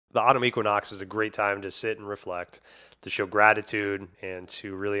The autumn equinox is a great time to sit and reflect, to show gratitude, and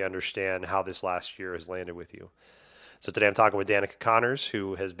to really understand how this last year has landed with you. So today I'm talking with Danica Connors,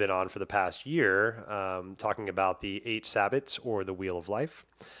 who has been on for the past year, talking about the 8 Sabbats or the Wheel of Life.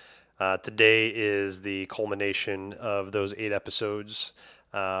 Today is the culmination of those 8 episodes,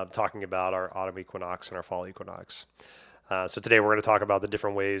 talking about our autumn equinox and our fall equinox. So today we're going to talk about the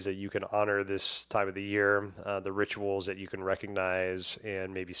different ways that you can honor this time of the year, the rituals that you can recognize,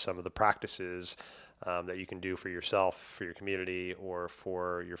 and maybe some of the practices that you can do for yourself, for your community, or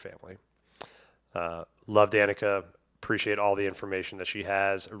for your family. Love Danica. Appreciate all the information that she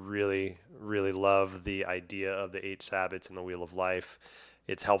has. Really, really love the idea of the 8 Sabbats and the Wheel of Life.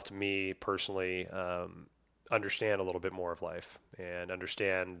 It's helped me personally understand a little bit more of life and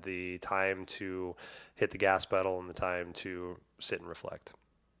understand the time to hit the gas pedal and the time to sit and reflect.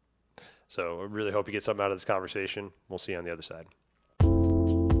 So I really hope you get something out of this conversation. We'll see you on the other side.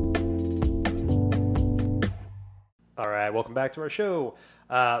 All right, welcome back to our show.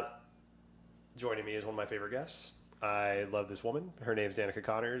 Joining me is one of my favorite guests. I love this woman. Her name's Danica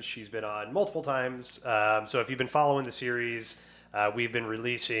Connors. She's been on multiple times. So if you've been following the series, we've been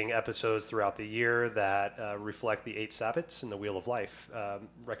releasing episodes throughout the year that reflect the 8 Sabbats and the Wheel of Life,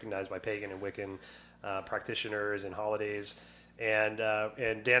 recognized by pagan and Wiccan practitioners and holidays. And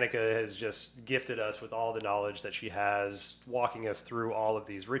Danica has just gifted us with all the knowledge that she has, walking us through all of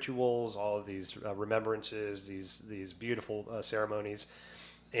these rituals, all of these remembrances, these beautiful ceremonies.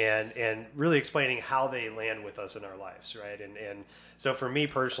 And really explaining how they land with us in our lives, right? And so for me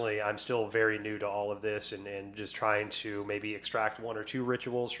personally, I'm still very new to all of this and just trying to maybe extract 1 or 2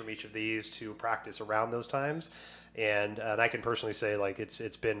 rituals from each of these to practice around those times. And I can personally say, like,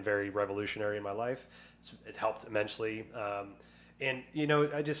 it's been very revolutionary in my life. It's helped immensely. And, you know,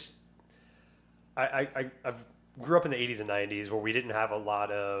 I grew up in the 80s and 90s where we didn't have a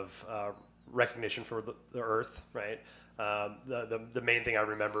lot of recognition for the earth, right? The main thing I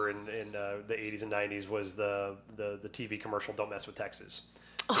remember in the 80s and 90s was the TV commercial "Don't Mess with Texas,"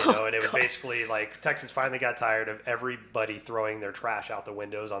 and it was basically like Texas finally got tired of everybody throwing their trash out the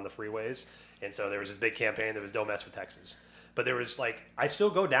windows on the freeways, and so there was this big campaign that was "Don't Mess with Texas." But there was like, I still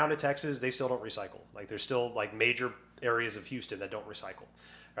go down to Texas, they still don't recycle. Like there's still like major areas of Houston that don't recycle.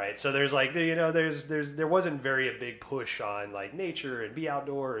 Right, so there's like there wasn't very a big push on like nature and be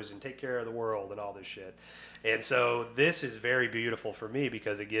outdoors and take care of the world and all this shit, and so this is very beautiful for me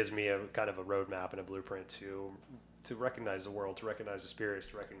because it gives me a kind of a roadmap and a blueprint to recognize the world, to recognize the spirits,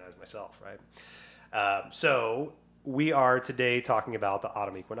 to recognize myself, right? So we are today talking about the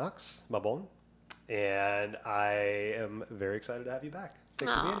autumn equinox, Mabon, and I am very excited to have you back.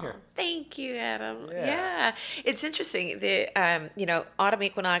 Thanks for being here. Thank you, Adam. Yeah. Yeah, it's interesting. The autumn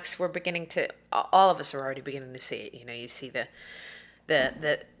equinox. We're beginning to. All of us are already beginning to see it. You know, you see the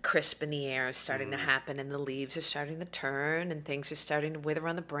crisp in the air is starting to happen, and the leaves are starting to turn, and things are starting to wither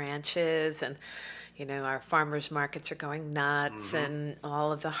on the branches, and you know, our farmers markets are going nuts, and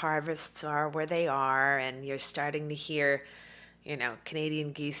all of the harvests are where they are, and you're starting to hear, you know,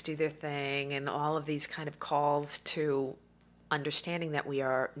 Canadian geese do their thing, and all of these kind of calls to understanding that we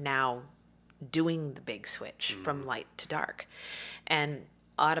are now doing the big switch from light to dark. And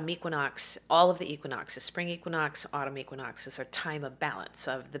autumn equinox, all of the equinoxes, spring equinox, autumn equinoxes are time of balance,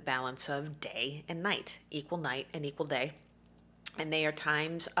 of the balance of day and night and equal day. And they are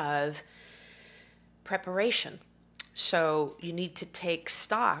times of preparation. So you need to take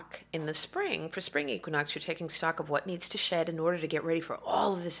stock in the spring. For spring equinox, you're taking stock of what needs to shed in order to get ready for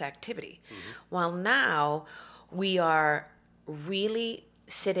all of this activity. While now we are really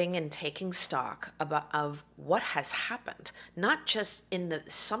sitting and taking stock of what has happened, not just in the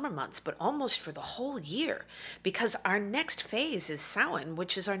summer months, but almost for the whole year, because our next phase is Samhain,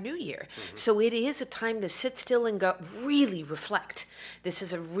 which is our new year. So it is a time to sit still and go really reflect. This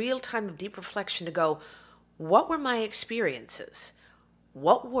is a real time of deep reflection to go, what were my experiences?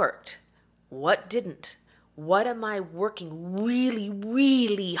 What worked? What didn't? What am I working really,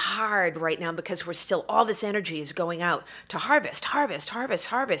 really hard right now, because all this energy is going out to harvest.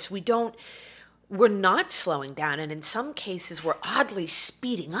 We're not slowing down. And in some cases, we're oddly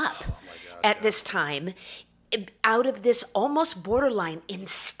speeding up at this time out of this almost borderline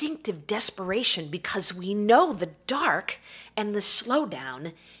instinctive desperation, because we know the dark and the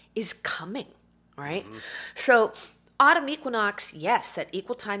slowdown is coming, right? So autumn equinox, yes, that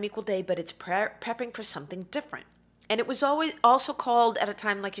equal time, equal day, but it's prepping for something different. And it was always also called at a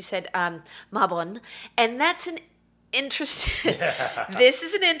time, like you said, Mabon. And that's an interesting, this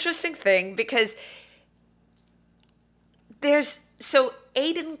is an interesting thing, because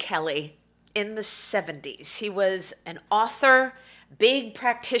Aidan Kelly in the 70s, he was an author, big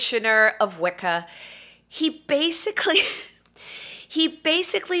practitioner of Wicca. He basically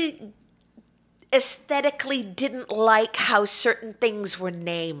aesthetically didn't like how certain things were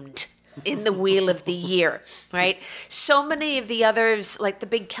named in the Wheel of the Year, right? So many of the others, like the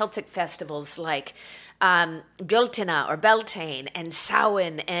big Celtic festivals, like Bjoltina or Beltane and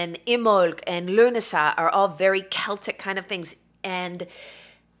Samhain and Imbolc and Lunasa are all very Celtic kind of things. And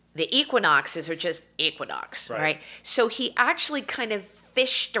the equinoxes are just equinox, right? So he actually kind of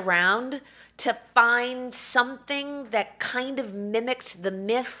fished around to find something that kind of mimicked the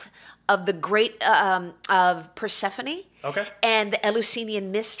myth of the great of Persephone, and the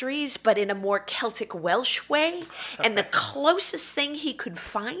Eleusinian mysteries, but in a more Celtic Welsh way. And the closest thing he could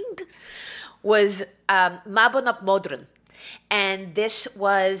find was Mabon ap Modron. And this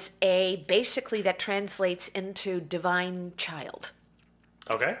was basically that translates into divine child.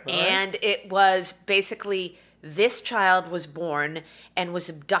 Okay. And it was basically this child was born and was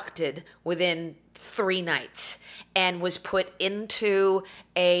abducted within 3 nights and was put into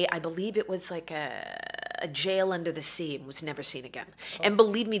I believe it was like a jail under the sea, and was never seen again. And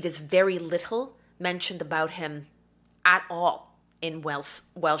believe me, there's very little mentioned about him at all in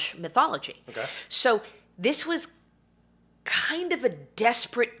Welsh mythology. So this was kind of a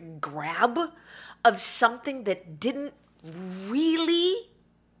desperate grab of something that didn't really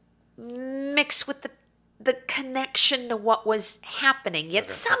mix with the connection to what was happening,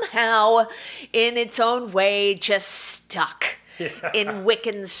 yet somehow in its own way just stuck in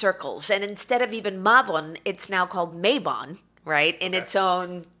Wiccan circles. And instead of even Mabon, it's now called Mabon, right, in its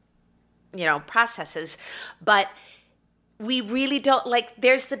own processes. But we really don't,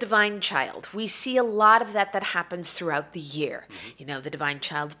 there's the divine child. We see a lot of that happens throughout the year. The divine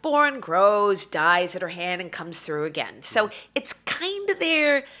child's born, grows, dies at her hand, and comes through again. So it's kind of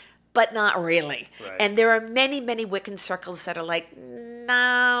there, but not really. And there are many, many Wiccan circles that are like,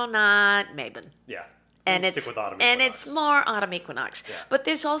 no, not Mabon. Yeah. And it's more autumn equinox. But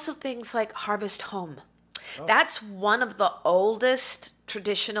there's also things like Harvest Home. That's one of the oldest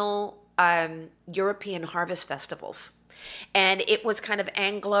traditional European harvest festivals. And it was kind of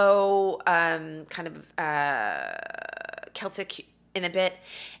Anglo, Celtic in a bit.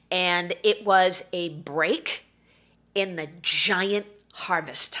 And it was a break in the giant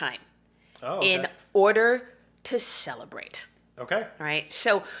harvest time in order to celebrate. Right?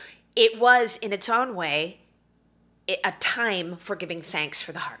 So it was, in its own way, a time for giving thanks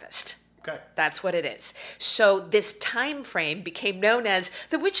for the harvest. That's what it is. So this time frame became known as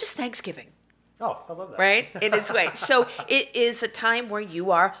the Witch's Thanksgiving. Oh, I love that. Right? In its way. So it is a time where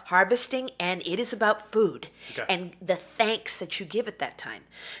you are harvesting, and it is about food and the thanks that you give at that time.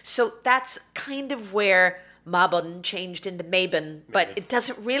 So that's kind of where Mabon changed into Mabon, but it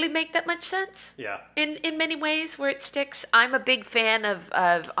doesn't really make that much sense. In many ways where it sticks. I'm a big fan of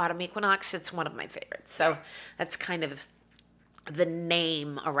Autumn Equinox. It's one of my favorites. So that's kind of the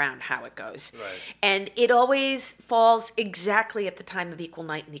name around how it goes. And it always falls exactly at the time of equal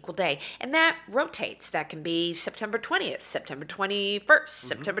night and equal day. And that rotates. That can be September 20th, September 21st,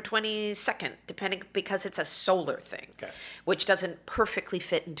 September 22nd, depending, because it's a solar thing, which doesn't perfectly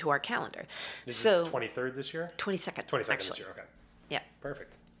fit into our calendar. Is it 23rd this year? 22nd. 22nd actually. this year, okay. Yeah.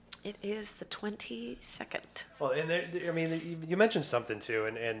 Perfect. It is the 22nd. Well, and you mentioned something too,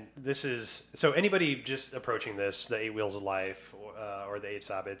 and this is, so anybody just approaching this, the 8 Wheels of Life or the 8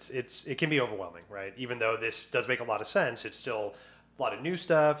 Habits, it can be overwhelming, right? Even though this does make a lot of sense, it's still a lot of new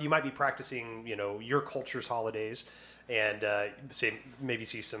stuff. You might be practicing, your culture's holidays, and maybe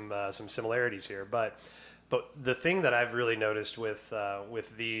see some similarities here, but the thing that I've really noticed with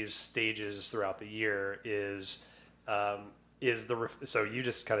these stages throughout the year is so you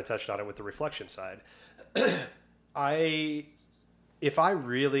just kind of touched on it with the reflection side. If I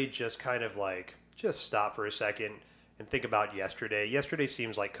really just kind of just stop for a second and think about yesterday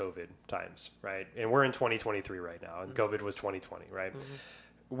seems like COVID times, right? And we're in 2023 right now, and COVID was 2020, right?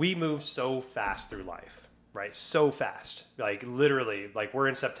 We move so fast through life, right? So fast, literally, we're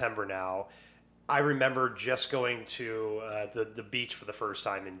in September now. I remember just going to the beach for the first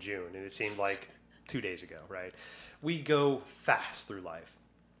time in June, and it seemed like 2 days ago, right? We go fast through life.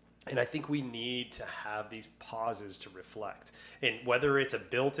 And I think we need to have these pauses to reflect. And whether it's a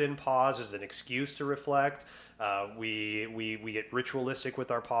built-in pause as an excuse to reflect, we get ritualistic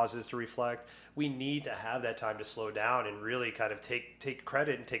with our pauses to reflect. We need to have that time to slow down and really kind of take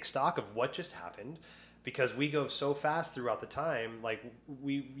credit and take stock of what just happened, because we go so fast throughout the time,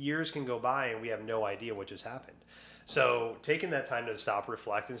 years can go by and we have no idea what just happened. So taking that time to stop,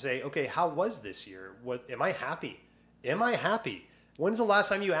 reflect, and say, okay, how was this year? Am I happy? Am I happy When's the last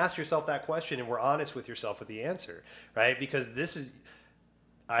time you asked yourself that question and were honest with yourself with the answer, right? Because this is,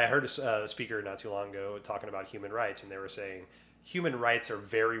 I heard a speaker not too long ago talking about human rights, and they were saying human rights are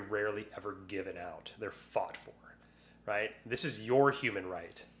very rarely ever given out. They're fought for, right? This is your human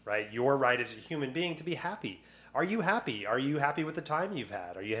right, right? Your right as a human being to be happy. Are you happy? Are you happy with the time you've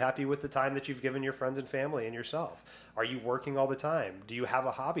had? Are you happy with the time that you've given your friends and family and yourself? Are you working all the time? Do you have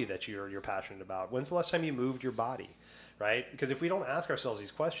a hobby that you're passionate about? When's the last time you moved your body, right? Because if we don't ask ourselves these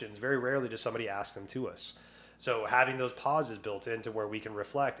questions, very rarely does somebody ask them to us. So having those pauses built into where we can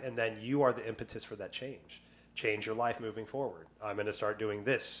reflect, and then you are the impetus for that change. Change your life moving forward. I'm going to start doing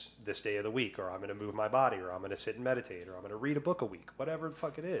this day of the week, or I'm going to move my body, or I'm going to sit and meditate, or I'm going to read a book a week, whatever the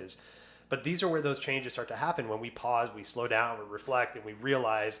fuck it is. But these are where those changes start to happen when we pause, we slow down, we reflect, and we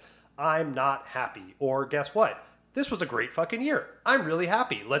realize I'm not happy. Or guess what? This was a great fucking year. I'm really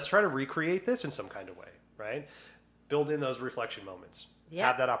happy. Let's try to recreate this in some kind of way, right? Build in those reflection moments. Yeah.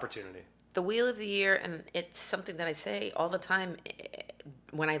 Have that opportunity. The wheel of the year, and it's something that I say all the time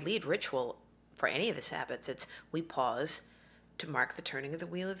when I lead ritual for any of the Sabbats, it's we pause to mark the turning of the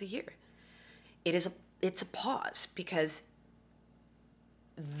wheel of the year. It's a pause because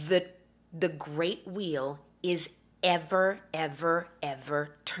the great wheel is ever, ever,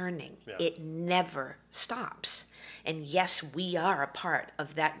 ever turning. Yeah. It never stops. And yes, we are a part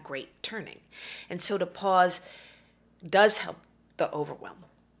of that great turning. And so to pause does help the overwhelm.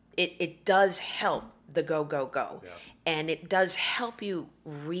 It does help the go, go, go. Yeah. And it does help you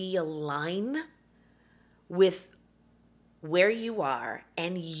realign with where you are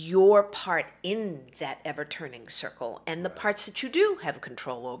and your part in that ever-turning circle and the parts that you do have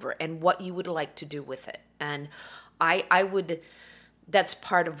control over and what you would like to do with it. And I would, that's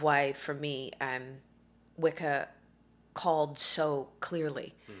part of why, for me, Wicca called so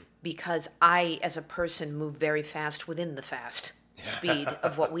clearly, because I, as a person, move very fast within the fast speed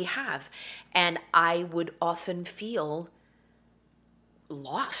of what we have. And I would often feel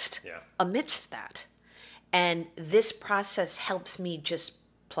lost amidst that. And this process helps me just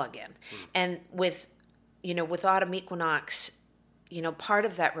plug in. And with autumn equinox, part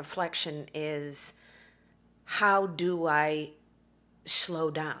of that reflection is, how do I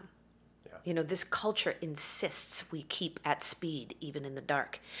slow down? Yeah. This culture insists we keep at speed, even in the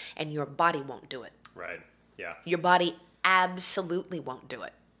dark, and your body won't do it. Right. Yeah. Your body absolutely won't do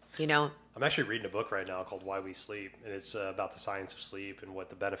it. I'm actually reading a book right now called Why We Sleep, and it's about the science of sleep and what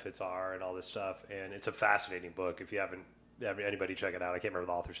the benefits are and all this stuff. And it's a fascinating book. If you haven't, anybody check it out. I can't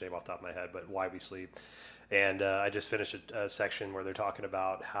remember the author's name off the top of my head, but Why We Sleep. And I just finished a section where they're talking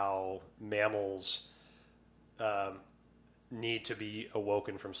about how mammals need to be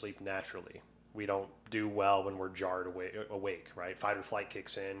awoken from sleep naturally. We don't do well when we're jarred awake, right? Fight or flight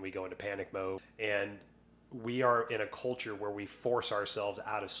kicks in. We go into panic mode. And we are in a culture where we force ourselves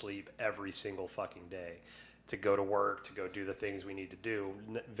out of sleep every single fucking day to go to work, to go do the things we need to do.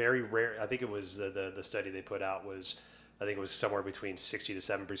 Very rare. I think it was the study they put out was, I think it was somewhere between 60 to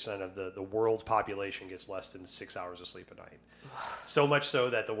 7% of the world's population gets less than 6 hours of sleep a night. So much so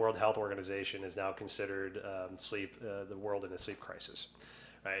that the World Health Organization has now considered the world in a sleep crisis,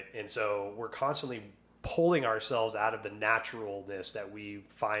 right? And so we're constantly pulling ourselves out of the naturalness that we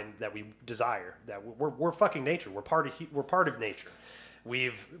find, that we desire, that we're fucking nature. We're part of nature.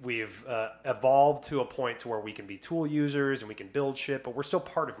 We've evolved to a point to where we can be tool users and we can build shit, but we're still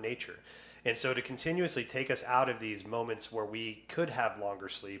part of nature. And so to continuously take us out of these moments where we could have longer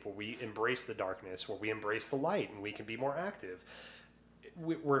sleep, where we embrace the darkness, where we embrace the light and we can be more active,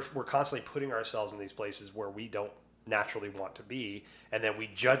 we're constantly putting ourselves in these places where we don't naturally want to be, and then we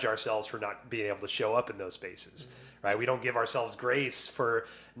judge ourselves for not being able to show up in those spaces, right? We don't give ourselves grace for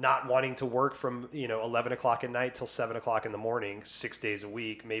not wanting to work from 11 o'clock at night till 7 o'clock in the morning, 6 days a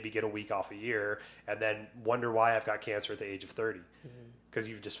week, maybe get a week off a year, and then wonder why I've got cancer at the age of 30, because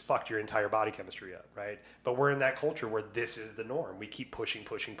you've just fucked your entire body chemistry up, right? But we're in that culture where this is the norm. We keep pushing,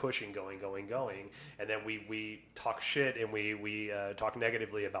 going, and then we talk shit and we talk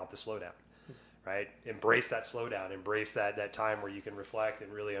negatively about the slowdown. Right? Embrace that slowdown. Embrace that time where you can reflect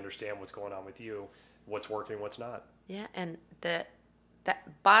and really understand what's going on with you, what's working, what's not. Yeah, and that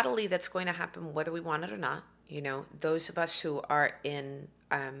bodily, that's going to happen whether we want it or not. Those of us who are in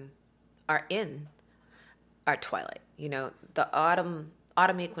our twilight. The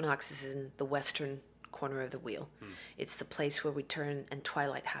autumn equinox is in the western corner of the wheel. It's the place where we turn and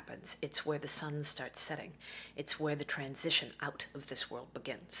twilight happens. It's where the sun starts setting. It's where the transition out of this world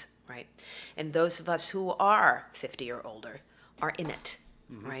begins. Right? And those of us who are 50 or older are in it,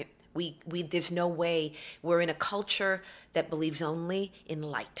 right? We there's no way. We're in a culture that believes only in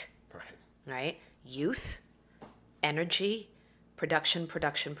light, right? Youth, energy, Production,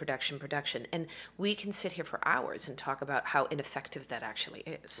 production, production, production. And we can sit here for hours and talk about how ineffective that actually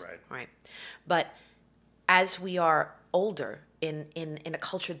is. Right. But as we are older in a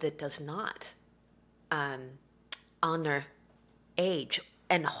culture that does not honor age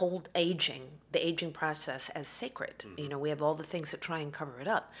and hold the aging process as sacred. We have all the things that try and cover it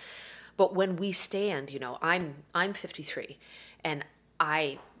up. But when we stand, I'm 53, and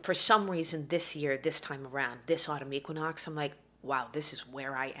for some reason this year, this time around, this autumn equinox, I'm like, wow, this is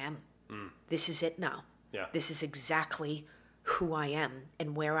where I am. This is it now. Yeah. This is exactly who I am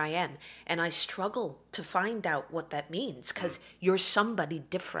and where I am. And I struggle to find out what that means, because you're somebody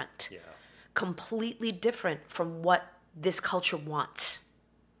different, completely different from what this culture wants.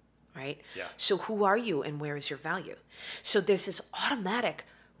 Right? Yeah. So who are you and where is your value? So there's this automatic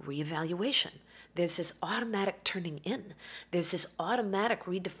reevaluation. There's this automatic turning in. There's this automatic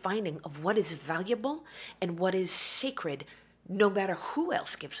redefining of what is valuable and what is sacred, no matter who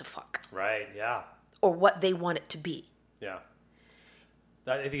else gives a fuck. Right, yeah. Or what they want it to be. Yeah.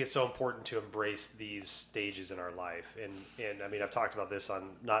 I think it's so important to embrace these stages in our life. And I mean, I've talked about this on,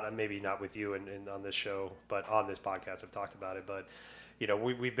 maybe not with you and on this show, but on this podcast I've talked about it. But,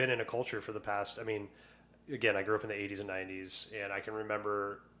 we've been in a culture for the past, again, I grew up in the 80s and 90s, and I can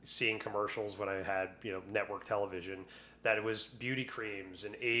remember seeing commercials when I had, network television, that it was beauty creams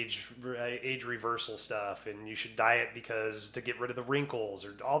and age reversal stuff, and you should diet because to get rid of the wrinkles,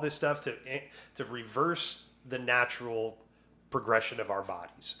 or all this stuff to reverse the natural progression of our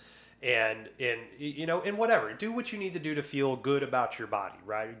bodies. And whatever, do what you need to do to feel good about your body,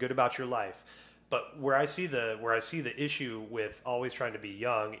 right? Good about your life. But where I see the issue with always trying to be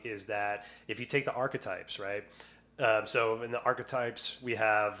young is that if you take the archetypes, right? So in the archetypes, we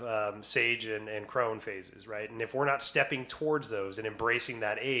have sage and crone phases, right? And if we're not stepping towards those and embracing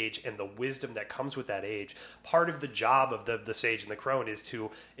that age and the wisdom that comes with that age, part of the job of the sage and the crone is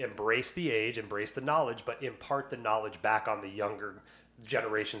to embrace the age, embrace the knowledge, but impart the knowledge back on the younger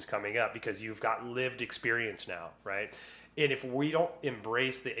generations coming up, because you've got lived experience now, right? And if we don't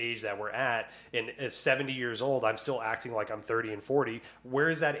embrace the age that we're at, and at 70 years old, I'm still acting like I'm 30 and 40, where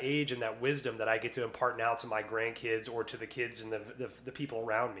is that age and that wisdom that I get to impart now to my grandkids or to the kids and the people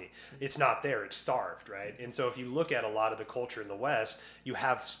around me? It's not there. It's starved, right? And so if you look at a lot of the culture in the West, you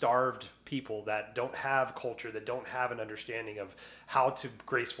have starved people that don't have culture, that don't have an understanding of how to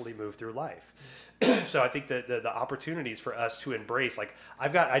gracefully move through life. So I think that the opportunities for us to embrace, like I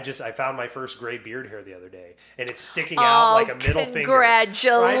found my first gray beard hair the other day, and it's sticking out like a middle finger.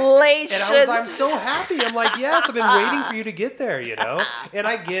 Congratulations! Right? And I'm so happy. I'm like, yes, I've been waiting for you to get there, And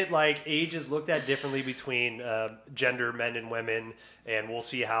I get like ages looked at differently between gender, men and women, and we'll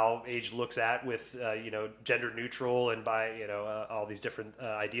see how age looks at with gender neutral and by all these different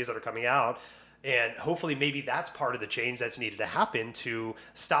ideas that are coming out. And hopefully maybe that's part of the change that's needed to happen, to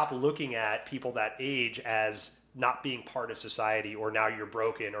stop looking at people that age as not being part of society, or now you're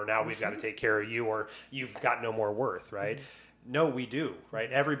broken, or now we've got to take care of you, or you've got no more worth, right? No, we do,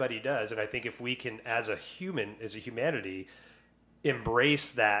 right? Everybody does. And I think if we can, as a humanity,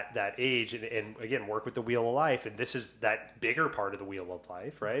 embrace that age and again, work with the wheel of life. And this is that bigger part of the wheel of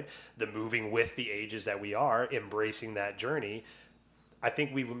life, right? The moving with the ages that we are, embracing that journey. I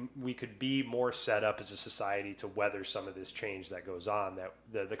think we could be more set up as a society to weather some of this change that goes on. That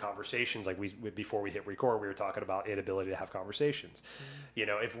the conversations, like before we hit record, we were talking about inability to have conversations.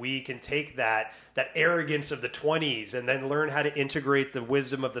 If we can take that arrogance of the 20s and then learn how to integrate the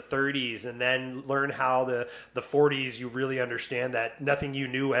wisdom of the 30s, and then learn how the 40s you really understand that nothing you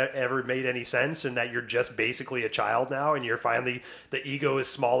knew ever made any sense, and that you're just basically a child now, and you're finally, the ego is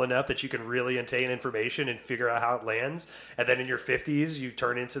small enough that you can really attain information and figure out how it lands. And then in your 50s, you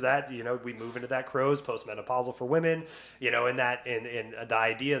turn into that, we move into that Crows, postmenopausal for women, and the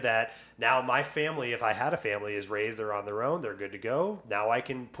idea that now my family, if I had a family, is raised, they're on their own, they're good to go. Now I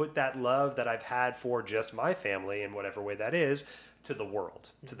can put that love that I've had for just my family, in whatever way that is, to the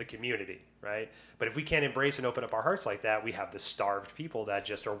world, to the community, right? But if we can't embrace and open up our hearts like that, we have the starved people that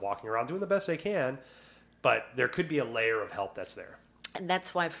just are walking around doing the best they can, but there could be a layer of help that's there. And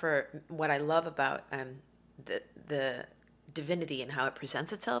that's why, for what I love about the divinity and how it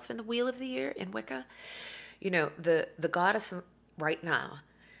presents itself in the Wheel of the Year in Wicca, the goddess right now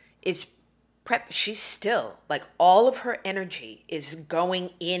is she's still, like, all of her energy is going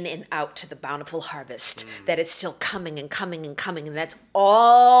in and out to the bountiful harvest that is still coming and coming and coming. And that's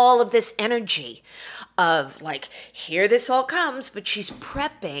all of this energy of, like, here this all comes, but she's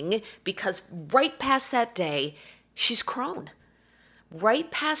prepping, because right past that day, she's crone.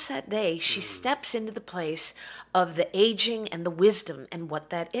 right past that day, she steps into the place of the aging and the wisdom and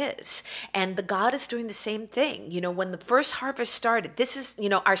what that is. And the God is doing the same thing. You know, when the first harvest started, this is, you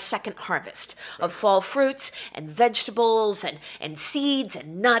know, our second harvest of fall fruits and vegetables and seeds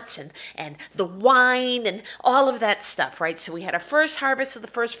and nuts and the wine and all of that stuff, right? So we had our first harvest of the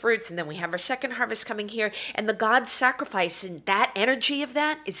first fruits, and then we have our second harvest coming here. And the God sacrifice and that energy of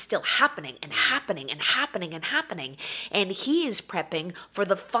that is still happening and happening and happening and happening. And he is prepping for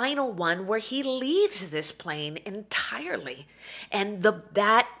the final one where he leaves this plane entirely, and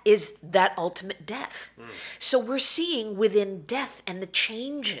that is that ultimate death. So we're seeing within death and the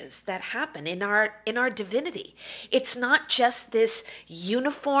changes that happen in our divinity. It's not just this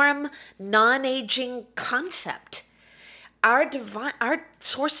uniform non-aging concept. Our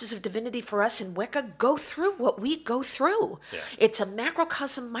sources of divinity for us in Wicca go through what we go through. Yeah. It's a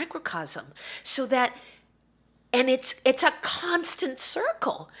macrocosm, microcosm, so that. And it's a constant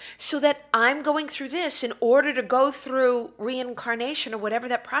circle, so that I'm going through this in order to go through reincarnation or whatever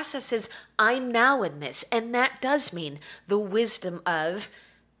that process is. I'm now in this. And that does mean the wisdom of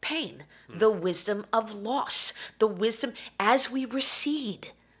pain, the wisdom of loss, the wisdom as we recede,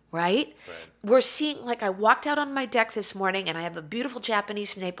 right? We're seeing, like I walked out on my deck this morning and I have a beautiful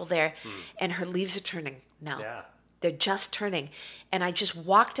Japanese maple there and her leaves are turning now. Yeah. They're just turning. And I just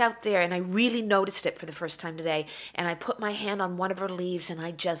walked out there and I really noticed it for the first time today. And I put my hand on one of her leaves and I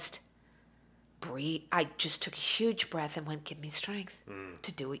just breathed. I just took a huge breath and went, give me strength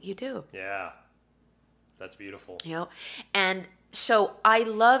to do what you do. Yeah. That's beautiful. You know? And so I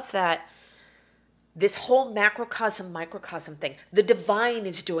love that this whole macrocosm, microcosm thing. The divine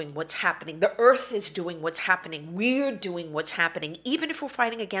is doing what's happening. The earth is doing what's happening. We're doing what's happening. Even if we're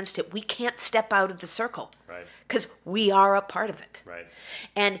fighting against it, we can't step out of the circle. Right. Because we are a part of it. Right.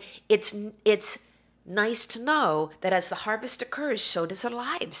 And it's nice to know that as the harvest occurs, so does our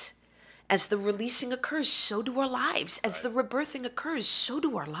lives. As the releasing occurs, so do our lives. As the rebirthing occurs, so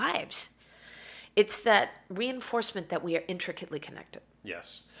do our lives. It's that reinforcement that we are intricately connected.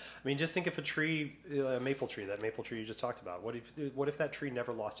 Yes. I mean, just think if a tree, a maple tree, that maple tree you just talked about. What if that tree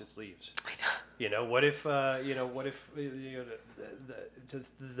never lost its leaves? I know. You know, what if the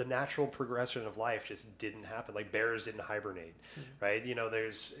natural progression of life just didn't happen? Like bears didn't hibernate, right? You know,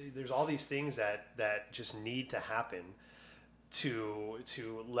 there's all these things that just need to happen to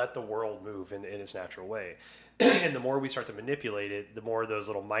let the world move in its natural way. And the more we start to manipulate it, the more those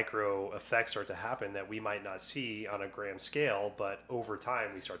little micro effects start to happen that we might not see on a grand scale, but over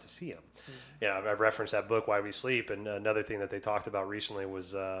time we start to see them. You know, I referenced that book, Why We Sleep, and another thing that they talked about recently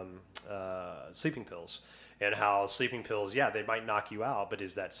was sleeping pills, and how sleeping pills, they might knock you out, but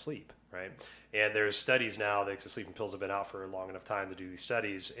is that sleep, right? And there's studies now that the sleeping pills have been out for a long enough time to do these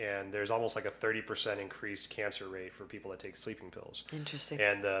studies, and there's almost like a 30% increased cancer rate for people that take sleeping pills. Interesting.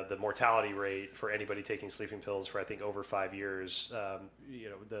 And the mortality rate for anybody taking sleeping pills for I think over 5 years,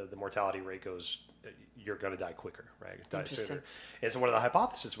 the mortality rate goes, you're going to die quicker, right? Die sooner. And so one of the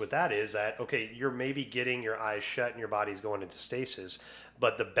hypotheses with that is that, okay, you're maybe getting your eyes shut and your body's going into stasis,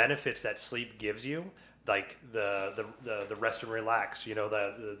 but the benefits that sleep gives you, like the rest and relax, you know,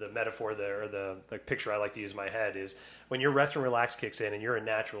 the metaphor there, or the picture I like to use in my head is when your rest and relax kicks in and you're in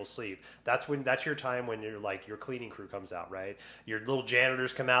natural sleep, that's your time when you're like, your cleaning crew comes out, right? Your little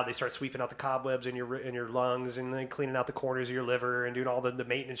janitors come out, they start sweeping out the cobwebs in your lungs, and then cleaning out the corners of your liver and doing all the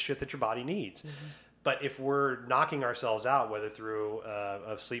maintenance shit that your body needs. But if we're knocking ourselves out, whether through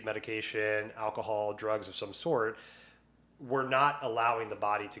of sleep medication, alcohol, drugs of some sort, we're not allowing the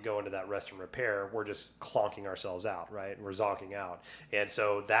body to go into that rest and repair. We're just clonking ourselves out, right? And we're zonking out. And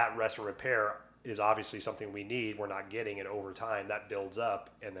so that rest and repair is obviously something we need. We're not getting it over time. That builds up,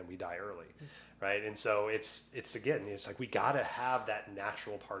 and then we die early, right? And so it's like we got to have that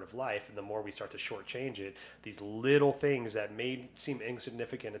natural part of life. And the more we start to shortchange it, these little things that may seem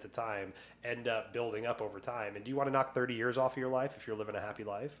insignificant at the time end up building up over time. And do you want to knock 30 years off of your life if you're living a happy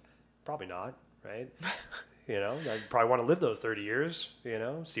life? Probably not, right? You know, I probably want to live those 30 years, you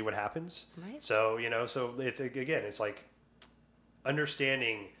know, see what happens. Right. So, you know, so it's like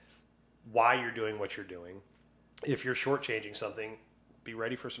understanding why you're doing what you're doing. If you're shortchanging something, be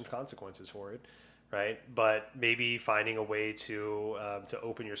ready for some consequences for it, right? But maybe finding a way to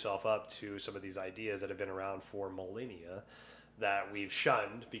open yourself up to some of these ideas that have been around for millennia that we've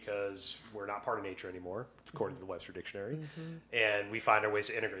shunned because we're not part of nature anymore, according to the Webster Dictionary. And we find our ways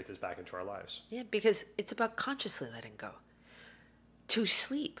to integrate this back into our lives. Yeah, because it's about consciously letting go. To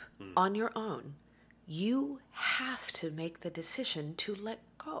sleep on your own, you have to make the decision to let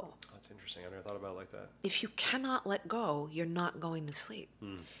go. That's interesting. I never thought about it like that. If you cannot let go, you're not going to sleep.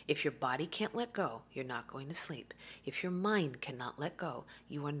 If your body can't let go, you're not going to sleep. If your mind cannot let go,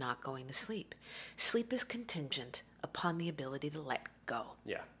 you are not going to sleep. Sleep is contingent upon the ability to let go.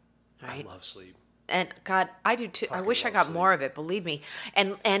 Yeah. Right? I love sleep. And God, I do too. I Fucking wish I love got sleep. more of it, believe me.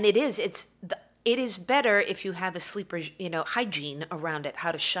 And it is better if you have a sleep, hygiene around it,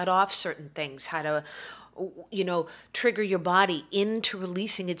 how to shut off certain things, how to, trigger your body into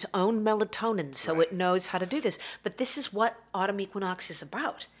releasing its own melatonin so Right. it knows how to do this. But this is what autumn equinox is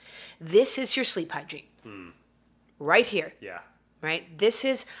about. This is your sleep hygiene. Right here. Yeah. Right? This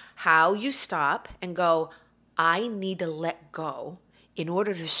is how you stop and go, I need to let go in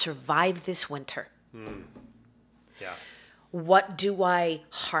order to survive this winter. Yeah. What do I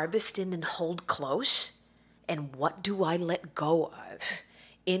harvest in and hold close? And what do I let go of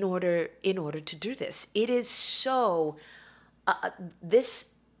in order to do this? It is so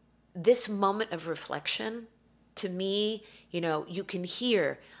this moment of reflection, to me,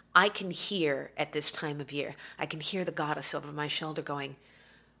 I can hear at this time of year, I can hear the goddess over my shoulder going,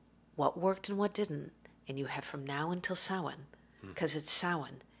 what worked and what didn't. And you have from now until Samhain, because it's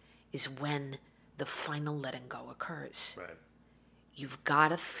Samhain, is when the final letting go occurs. Right. You've got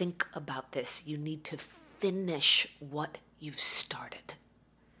to think about this. You need to finish what you've started.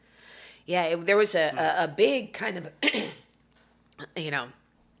 Yeah, there was a big kind of,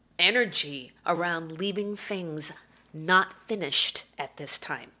 energy around leaving things not finished at this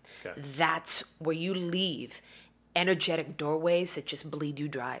time. Okay. That's where you leave energetic doorways that just bleed you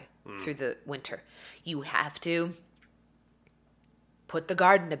dry through the winter. You have to put the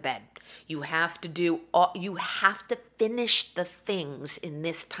garden to bed. You have to finish the things in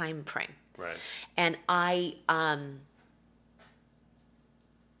this time frame. Right. And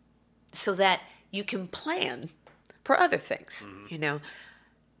so that you can plan for other things,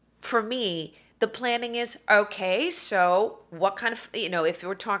 For me, the planning is, okay, so what kind of, if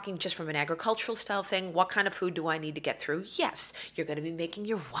we're talking just from an agricultural style thing, what kind of food do I need to get through? Yes, you're going to be making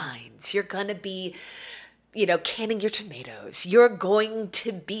your wines. You're going to be, canning your tomatoes. You're going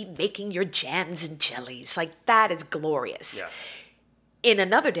to be making your jams and jellies. Like, that is glorious. Yeah. In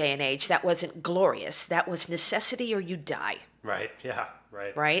another day and age, that wasn't glorious. That was necessity or you die. Right. Yeah.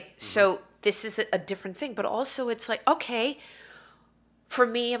 Right. Right? So this is a different thing. But also it's like, okay, for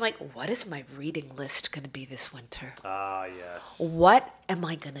me, I'm like, what is my reading list going to be this winter? Ah, yes. What am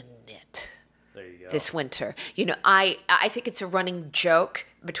I going to knit There you go. this winter? I think it's a running joke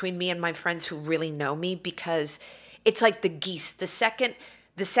between me and my friends who really know me, because it's like the geese. The second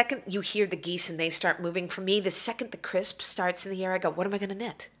you hear the geese and they start moving, for me, the second the crisp starts in the air, I go, what am I going to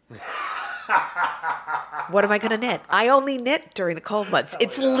knit? What am I going to knit? I only knit during the cold months.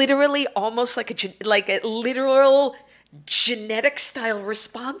 It's literally almost like a literal genetic style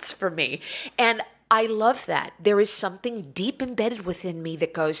response for me. And I love that. There is something deep embedded within me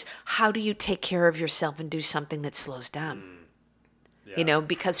that goes, how do you take care of yourself and do something that slows down? Yeah.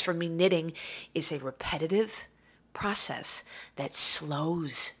 Because for me, knitting is a repetitive process that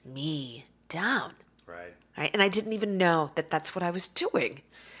slows me down. Right. Right? And I didn't even know that that's what I was doing.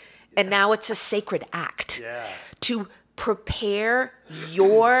 And now it's a sacred act to prepare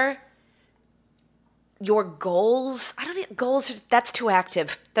your goals. That's too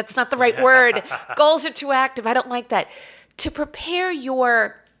active. That's not the right word. Goals are too active. I don't like that. To prepare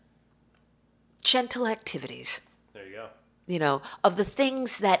your gentle activities, There you go. of the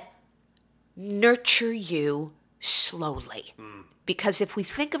things that nurture you slowly. Because if we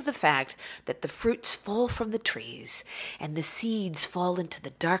think of the fact that the fruits fall from the trees and the seeds fall into the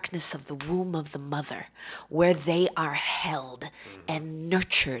darkness of the womb of the mother, where they are held and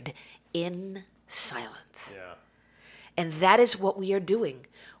nurtured in silence. Yeah. And that is what we are doing.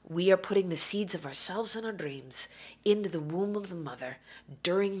 We are putting the seeds of ourselves and our dreams into the womb of the mother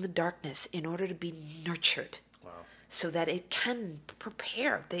during the darkness in order to be nurtured. Wow. So that it can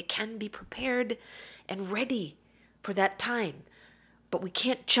prepare. They can be prepared and ready for that time. But we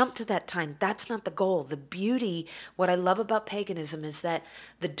can't jump to that time. That's not the goal. The beauty, what I love about paganism is that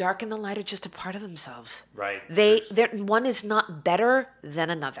the dark and the light are just a part of themselves. Right. One is not better than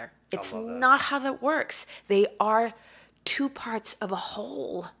another. It's love that. not how that works. They are two parts of a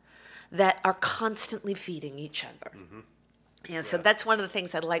whole that are constantly feeding each other. So that's one of the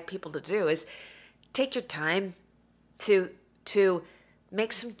things I'd like people to do is take your time to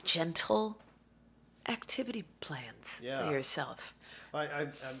make some gentle activity plans for yourself.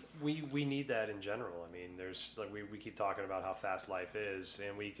 We need that in general. I mean, there's like we keep talking about how fast life is,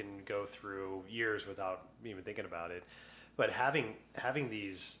 and we can go through years without even thinking about it. but having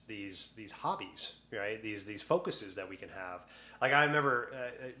these hobbies, right? These focuses that we can have. Like I remember,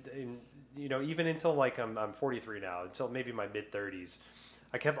 even until like I'm 43 now, until maybe my mid 30s,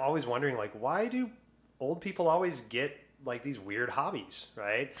 I kept always wondering like, why do old people always get like these weird hobbies,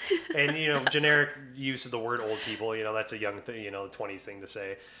 right? And generic use of the word old people, that's a young thing, the 20s thing to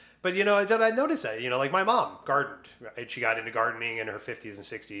say. But I noticed that, like my mom gardened, right? She got into gardening in her 50s and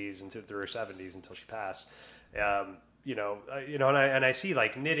 60s and through her 70s until she passed. And I see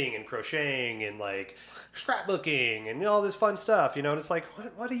like knitting and crocheting and like scrapbooking and all this fun stuff, and it's like,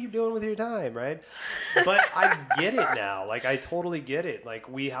 what are you doing with your time, right? But I get it now. Like I totally get it. Like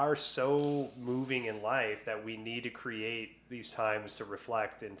we are so moving in life that we need to create these times to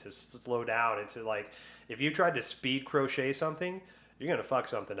reflect and to slow down and to like, if you tried to speed crochet something, you're going to fuck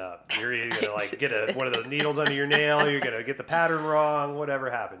something up. You're either going to like get one of those needles under your nail, you're going to get the pattern wrong,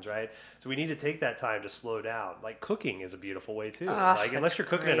 whatever happens, right? So we need to take that time to slow down. Like cooking is a beautiful way too. Like unless you're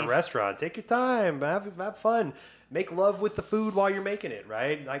cooking in a restaurant, take your time, have fun, make love with the food while you're making it,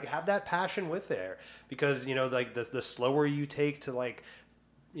 right? Like have that passion with there, because like the slower you take to like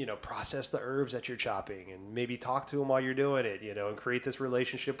process the herbs that you're chopping and maybe talk to them while you're doing it, and create this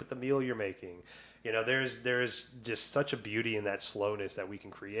relationship with the meal you're making. There's just such a beauty in that slowness that we can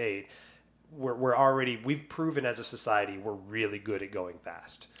create. We've proven as a society, we're really good at going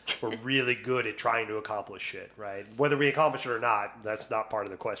fast. We're really good at trying to accomplish shit, right? Whether we accomplish it or not, that's not part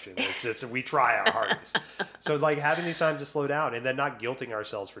of the question. It's just we try our hardest. So like having these times to slow down and then not guilting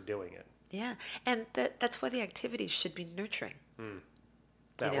ourselves for doing it. Yeah. And that's why the activities should be nurturing.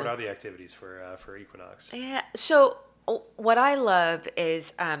 Now, what are the activities for Equinox? Yeah. So what I love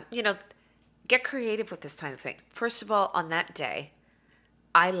is, get creative with this kind of thing. First of all, on that day,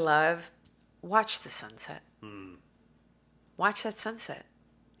 I love watch the sunset. Watch that sunset.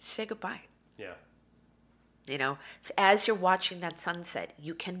 Say goodbye. Yeah. As you're watching that sunset,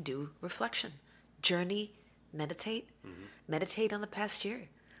 you can do reflection, journey, meditate, meditate on the past year.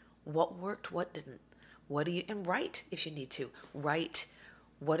 What worked, what didn't? And write if you need to. Write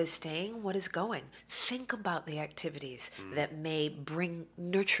what is staying, what is going. Think about the activities that may bring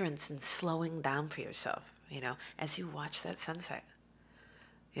nurturance and slowing down for yourself, as you watch that sunset,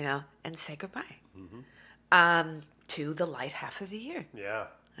 and say goodbye to the light half of the year.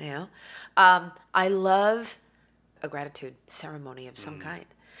 Yeah. I love a gratitude ceremony of some kind.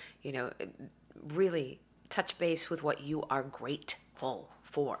 Really touch base with what you are grateful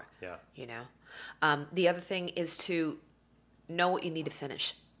for. Yeah. The other thing is to know what you need to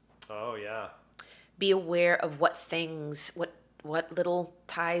finish. Oh yeah. Be aware of what things, what little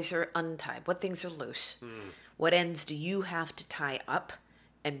ties are untied, what things are loose, what ends do you have to tie up,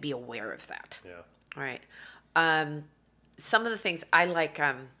 and be aware of that. Yeah. All right. Some of the things I like,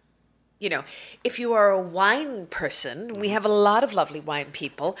 if you are a wine person, we have a lot of lovely wine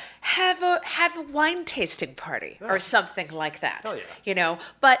people, have a wine tasting party or something like that. Oh, yeah.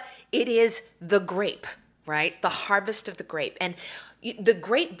 But it is the grape, right? The harvest of the grape. And the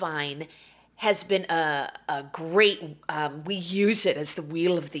grapevine has been a great, we use it as the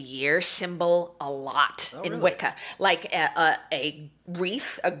wheel of the year symbol a lot in really? Wicca. Like a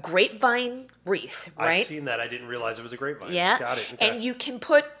wreath, a grapevine wreath, right? I've seen that. I didn't realize it was a grapevine. Yeah. Got it. Okay. And you can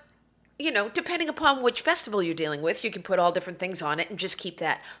put, depending upon which festival you're dealing with, you can put all different things on it and just keep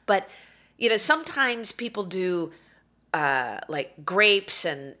that. But, sometimes people do like grapes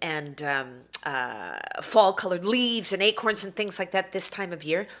and fall colored leaves and acorns and things like that this time of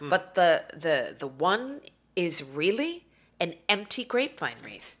year. But the one is really an empty grapevine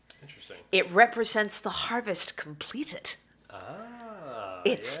wreath. Interesting. It represents the harvest completed.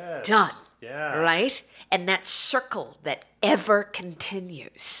 It's yes. done. Yeah. Right? And that circle that ever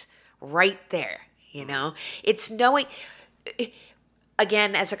continues right there, It's knowing,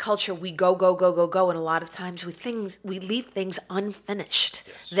 again, as a culture, we go, and a lot of times we leave things unfinished.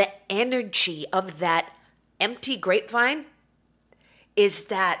 Yes. The energy of that empty grapevine is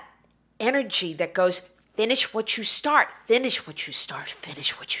that energy that goes, finish what you start, finish what you start,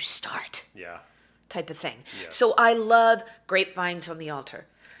 finish what you start. Yeah. Type of thing. Yes. So I love grapevines on the altar.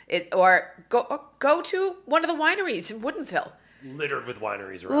 Or go to one of the wineries in Woodinville. Littered with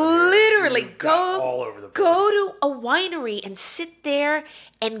wineries around Literally, here. All over the place. go to a winery and sit there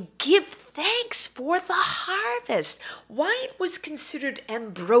and give thanks for the harvest. Wine was considered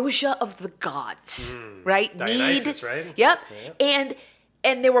ambrosia of the gods, right? Dionysus, right? Yep. Yeah.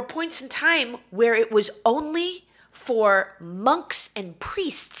 And there were points in time where it was only for monks and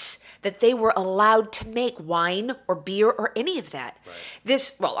priests that they were allowed to make wine or beer or any of that.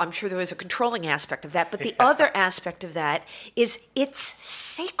 Right. I'm sure there was a controlling aspect of that, but the other aspect of that is it's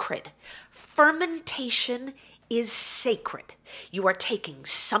sacred. Fermentation is sacred. You are taking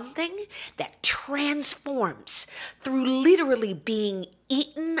something that transforms through literally being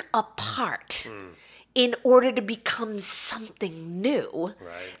eaten apart in order to become something new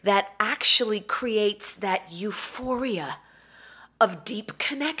that actually creates that euphoria of deep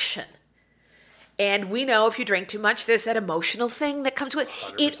connection. And we know if you drink too much, there's that emotional thing that comes with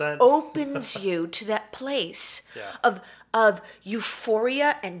it. 100%. It opens you to that place of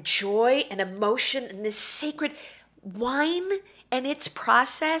euphoria and joy and emotion and this sacred wine and its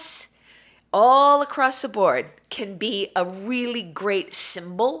process all across the board can be a really great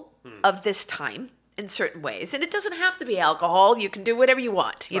symbol of this time in certain ways. And it doesn't have to be alcohol. You can do whatever you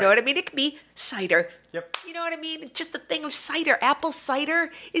want. You know what I mean? It can be cider. Yep. You know what I mean? Just the thing of cider. Apple cider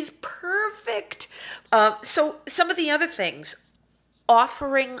is perfect. So some of the other things,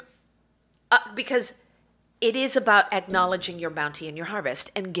 offering, because it is about acknowledging your bounty and your harvest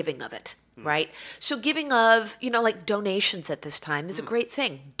and giving of it, right? So giving of, like donations at this time is a great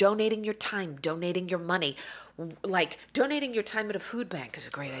thing. Donating your time, donating your money. Like donating your time at a food bank is a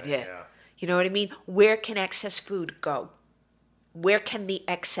great idea. Yeah. You know what I mean? Where can excess food go? Where can the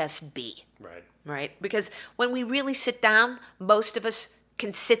excess be? Right? Because when we really sit down, most of us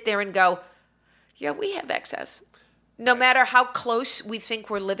can sit there and go, yeah, we have excess. No matter how close we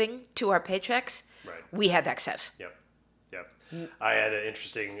think we're living to our paychecks, we have excess. Yep. I had an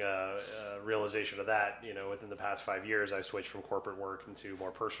interesting realization of that. Within the past 5 years, I switched from corporate work into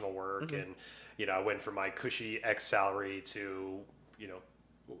more personal work. And, I went from my cushy X salary to,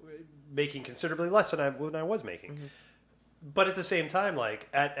 making considerably less than when I was making. But at the same time, like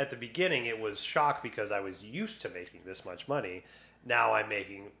at the beginning, it was shock because I was used to making this much money. Now I'm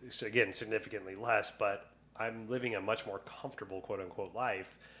making, again, significantly less, but I'm living a much more comfortable, quote unquote,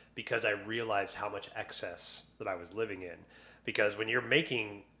 life because I realized how much excess that I was living in. Because when you're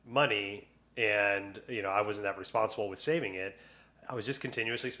making money and, I wasn't that responsible with saving it, I was just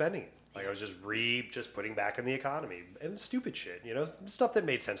continuously spending it. Like I was just putting back in the economy and stupid shit, stuff that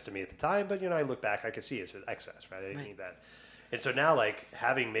made sense to me at the time. But, I look back, I could see it's excess, right? I didn't need that. And so now, like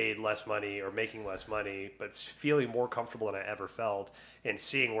having made less money or making less money, but feeling more comfortable than I ever felt and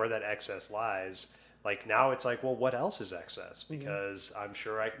seeing where that excess lies, like now it's like, well, what else is excess? Because I'm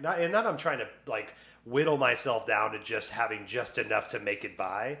sure not I'm trying to like whittle myself down to just having just enough to make it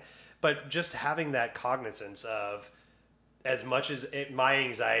by, but just having that cognizance of, as much as my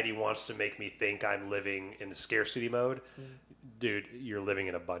anxiety wants to make me think I'm living in a scarcity mode, dude, you're living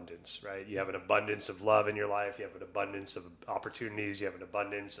in abundance, right? You have an abundance of love in your life. You have an abundance of opportunities. You have an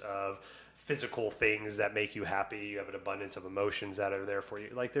abundance of physical things that make you happy. You have an abundance of emotions that are there for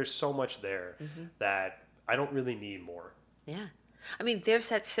you. Like there's so much there that I don't really need more. Yeah. I mean, there's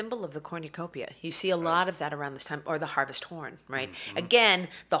that symbol of the cornucopia. You see a lot of that around this time, or the harvest horn, right? Again,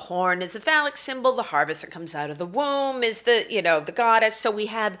 the horn is a phallic symbol. The harvest that comes out of the womb is the goddess. So we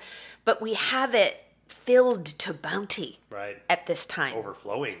have it filled to bounty at this time.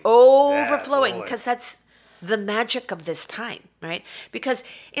 Overflowing, because that's the magic of this time, right? Because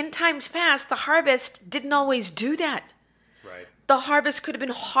in times past, the harvest didn't always do that. Right. The harvest could have been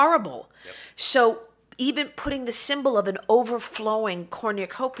horrible. Yep. So even putting the symbol of an overflowing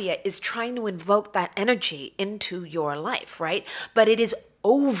cornucopia is trying to invoke that energy into your life, right? But it is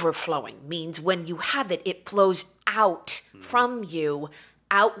overflowing, means when you have it, it flows out from you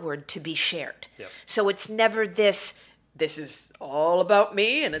outward to be shared. Yep. So it's never this is all about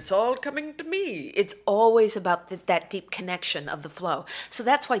me and it's all coming to me. It's always about that deep connection of the flow. So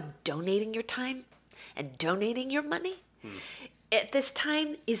that's why donating your time and donating your money at this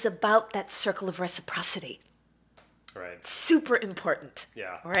time is about that circle of reciprocity. Right. Super important.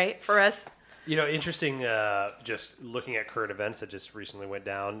 Yeah. Right, for us. Interesting, just looking at current events that just recently went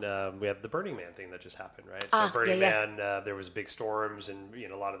down, we have the Burning Man thing that just happened, right? So Burning Man, there was big storms and,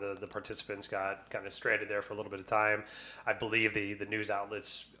 a lot of the participants got kind of stranded there for a little bit of time. I believe the news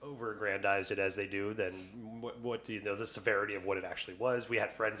outlets over-aggrandized it as they do. Then what do you know, the severity of what it actually was. We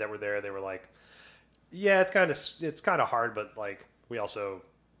had friends that were there. They were like, yeah, it's kind of hard, but like we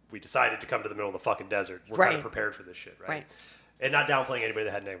decided to come to the middle of the fucking desert. We're kind of prepared for this shit, right? And not downplaying anybody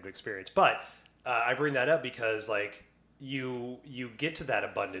that had a negative experience, but I bring that up because like you get to that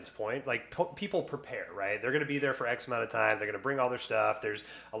abundance point, like people prepare, right? They're going to be there for X amount of time. They're going to bring all their stuff. There's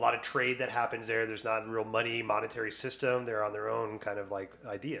a lot of trade that happens there. There's not a real monetary system. They're on their own kind of like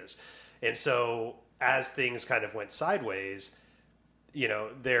ideas, and so as things kind of went sideways,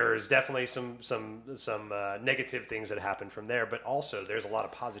 there's definitely some negative things that happened from there, but also there's a lot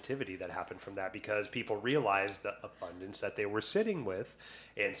of positivity that happened from that because people realized the abundance that they were sitting with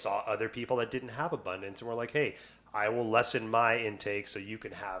and saw other people that didn't have abundance and were like, hey, I will lessen my intake so you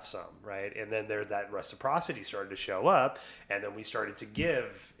can have some, right? And then that reciprocity started to show up, and then we started to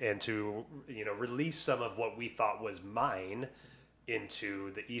give and to, release some of what we thought was mine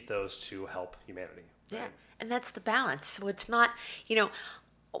into the ethos to help humanity. Right? Yeah. And that's the balance. So it's not,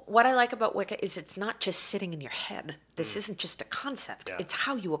 what I like about Wicca is it's not just sitting in your head. This isn't just a concept. Yeah. It's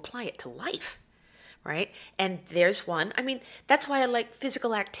how you apply it to life. Right? And there's one. I mean, that's why I like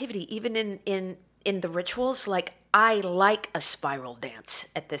physical activity, even in the rituals. Like, I like a spiral dance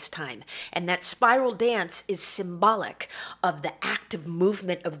at this time. And that spiral dance is symbolic of the active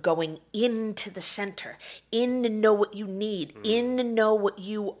movement of going into the center, in to know what you need, in to know what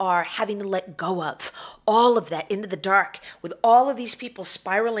you are having to let go of. All of that into the dark with all of these people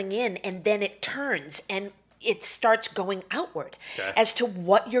spiraling in, and then it turns and it starts going outward as to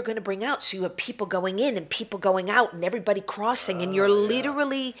what you're going to bring out. So you have people going in and people going out and everybody crossing, and you're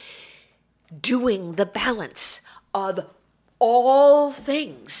literally doing the balance of all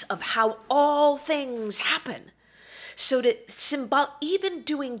things, of how all things happen. So to even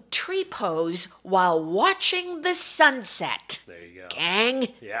doing tree pose while watching the sunset. There you go. Gang.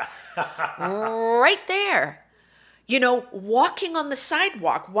 Yeah. Right there. Walking on the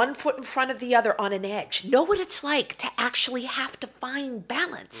sidewalk, one foot in front of the other on an edge. Know what it's like to actually have to find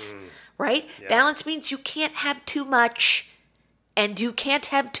balance, right? Yeah. Balance means you can't have too much and you can't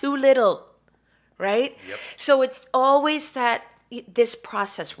have too little, right? Yep. So it's always this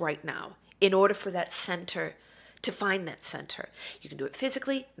process right now in order for that center, to find that center. You can do it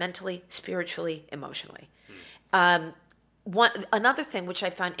physically, mentally, spiritually, emotionally. Another thing which I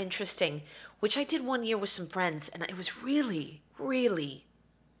found interesting, which I did one year with some friends, and it was really, really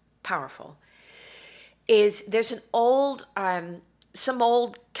powerful, is there's some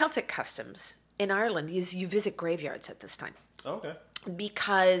old Celtic customs in Ireland. You visit graveyards at this time. Okay.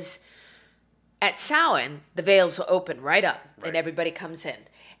 Because at Samhain, the veils will open right up, and everybody comes in.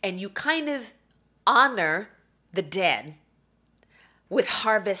 And you kind of honor the dead with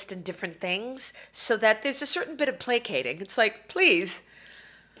harvest and different things, so that there's a certain bit of placating. It's like, please,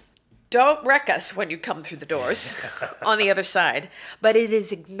 don't wreck us when you come through the doors on the other side. But it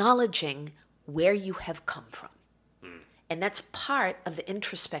is acknowledging where you have come from. And that's part of the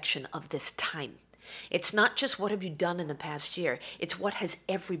introspection of this time. It's not just what have you done in the past year. It's what has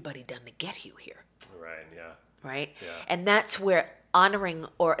everybody done to get you here. Right, yeah. Right? Yeah. And that's where honoring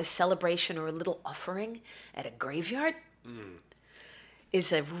or a celebration or a little offering at a graveyard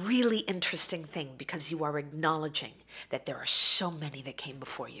is a really interesting thing, because you are acknowledging that there are so many that came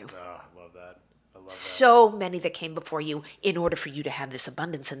before you. Oh, I love that. So many that came before you in order for you to have this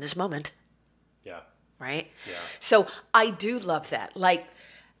abundance in this moment. Yeah. Right? Yeah. So I do love that. Like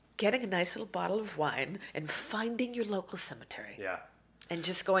getting a nice little bottle of wine and finding your local cemetery. Yeah. And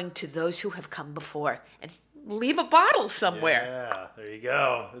just going to those who have come before and leave a bottle somewhere. Yeah, there you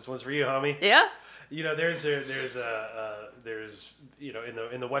go. This one's for you, homie. Yeah. There's in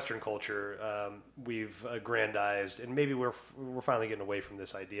the Western culture, we've aggrandized, and maybe we're finally getting away from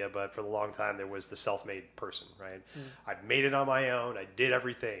this idea, but for a long time there was the self-made person, right? I made it on my own. I did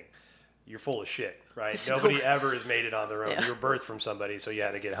everything. You're full of shit, right? Nobody ever has made it on their own. Yeah. You were birthed from somebody, so you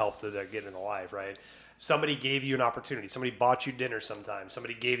had to get help to get in alive, right? Somebody gave you an opportunity. Somebody bought you dinner sometimes.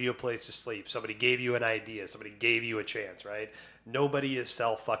 Somebody gave you a place to sleep. Somebody gave you an idea. Somebody gave you a chance, right? Nobody is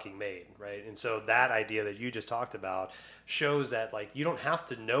self-fucking-made, right? And so that idea that you just talked about shows that, like, you don't have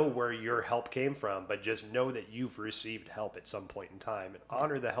to know where your help came from, but just know that you've received help at some point in time and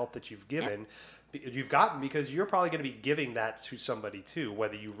honor the help that you've given. You've gotten, because you're probably going to be giving that to somebody too,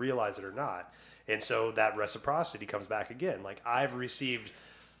 whether you realize it or not. And so that reciprocity comes back again. Like, I've received...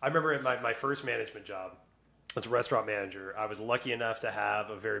 I remember at my first management job as a restaurant manager, I was lucky enough to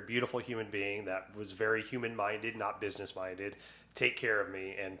have a very beautiful human being that was very human-minded, not business-minded, take care of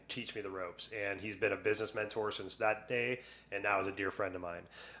me and teach me the ropes. And he's been a business mentor since that day, and now is a dear friend of mine.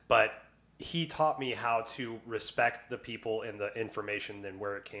 But he taught me how to respect the people and the information and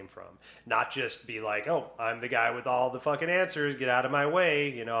where it came from. Not just be like, oh, I'm the guy with all the fucking answers, get out of my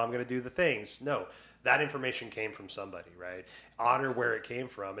way, I'm going to do the things. No. That information came from somebody, right? Honor where it came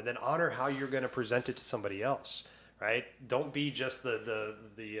from, and then honor how you're going to present it to somebody else, right? Don't be just the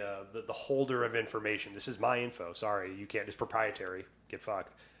holder of information. This is my info. Sorry, you can't. It's proprietary. Get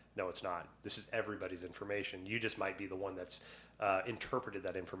fucked. No, it's not. This is everybody's information. You just might be the one that's interpreted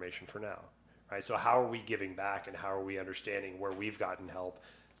that information for now, right? So how are we giving back, and how are we understanding where we've gotten help,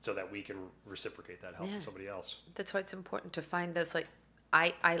 so that we can reciprocate that help to somebody else? That's why it's important to find those. Like,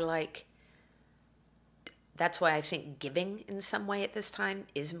 I like. That's why I think giving in some way at this time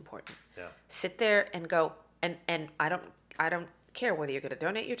is important. Yeah. Sit there and go, and I don't care whether you're going to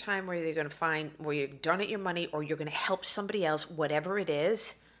donate your time, whether you're going to where you donate your money, or you're going to help somebody else, whatever it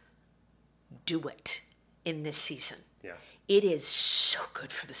is, do it in this season. Yeah. It is so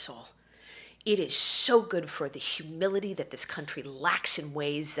good for the soul. It is so good for the humility that this country lacks in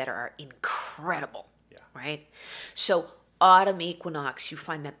ways that are incredible. Yeah. Right? So autumn equinox, you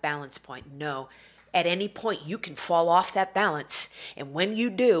find that balance point. No, at any point you can fall off that balance. And when you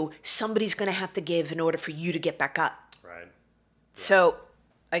do, somebody's going to have to give in order for you to get back up. Right. Yeah. So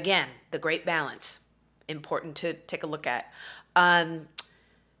again, the great balance, important to take a look at.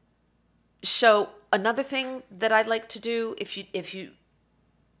 So another thing that I'd like to do, if you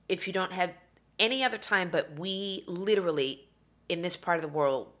don't have any other time, but we literally in this part of the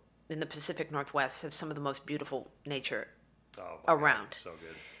world, in the Pacific Northwest, have some of the most beautiful nature around. God, so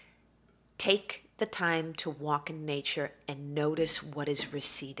good. Take the time to walk in nature and notice what is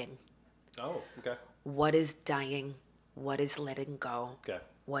receding. Oh, okay. What is dying? What is letting go? Okay.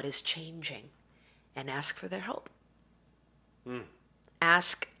 What is changing? And ask for their help. Mm.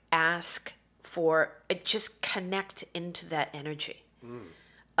 Ask for, just connect into that energy. Mm.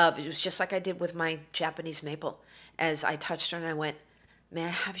 It was just like I did with my Japanese maple. As I touched her and I went, may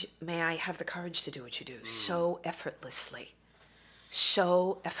I have the courage to do what you do? So effortlessly.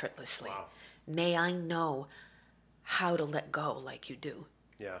 So effortlessly. Wow. May I know how to let go like you do.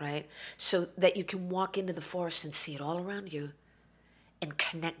 Yeah. Right? So that you can walk into the forest and see it all around you and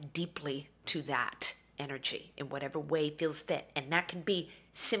connect deeply to that energy in whatever way feels fit. And that can be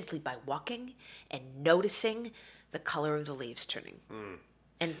simply by walking and noticing the color of the leaves turning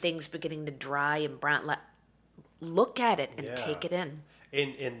and things beginning to dry and brown. Look at it and take it in.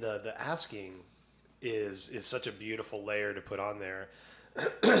 And the asking is such a beautiful layer to put on there.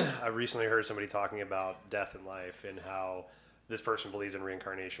 I recently heard somebody talking about death and life and how this person believes in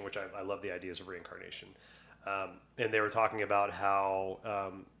reincarnation, which I love the ideas of reincarnation. And they were talking about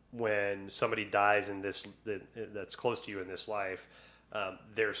how when somebody dies in that's close to you in this life,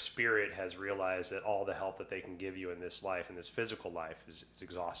 their spirit has realized that all the help that they can give you in this life, in this physical life, is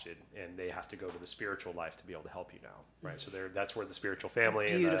exhausted, and they have to go to the spiritual life to be able to help you now, right? So that's where the spiritual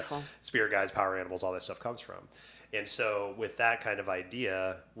family and the spirit guides, power animals, all that stuff comes from. And so with that kind of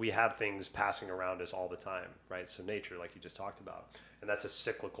idea, we have things passing around us all the time, right? So nature, like you just talked about, and that's a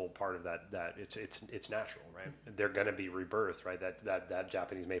cyclical part of that it's natural, right? They're going to be rebirthed, right? That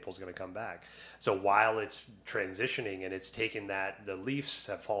Japanese maple is going to come back. So while it's transitioning and it's taken that, the leaves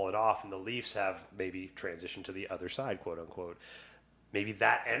have fallen off and the leaves have maybe transitioned to the other side, quote unquote. Maybe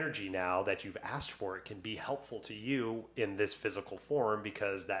that energy now that you've asked for, it can be helpful to you in this physical form,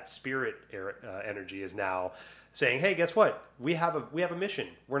 because that spirit energy is now saying, "Hey, guess what? We have a mission.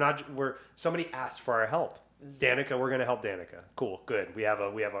 Somebody asked for our help. Danica, we're going to help Danica. Cool, good. We have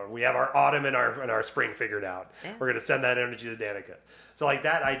our autumn and our spring figured out. Yeah. We're going to send that energy to Danica." So like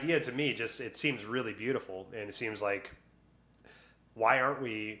that idea to me, it seems really beautiful, and it seems like, why aren't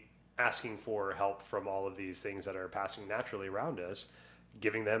we asking for help from all of these things that are passing naturally around us,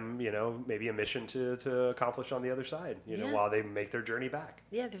 giving them, maybe a mission to accomplish on the other side, while they make their journey back.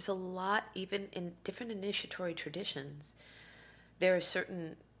 Yeah, there's a lot, even in different initiatory traditions, there are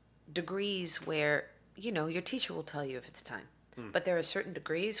certain degrees where, your teacher will tell you if it's time. But there are certain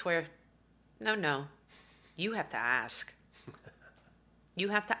degrees where, no, you have to ask. You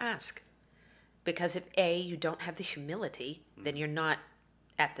have to ask. Because if A, you don't have the humility, then you're not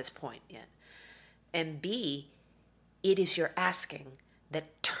at this point yet. And B, it is your asking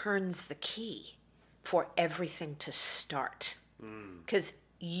that turns the key for everything to start. Because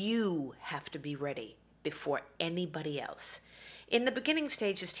you have to be ready before anybody else. In the beginning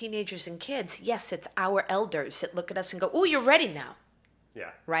stages, teenagers and kids, yes, it's our elders that look at us and go, "Oh, you're ready now."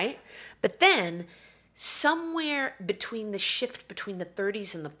 Yeah. Right? But then somewhere between the shift between the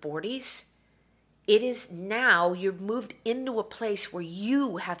 30s and the 40s, it is now you've moved into a place where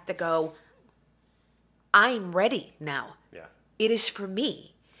you have to go, "I'm ready now." Yeah. It is for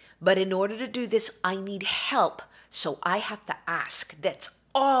me. But in order to do this, I need help. So I have to ask. That's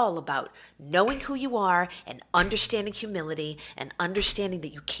all about knowing who you are and understanding humility and understanding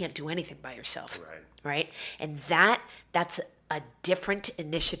that you can't do anything by yourself. Right? And that's a different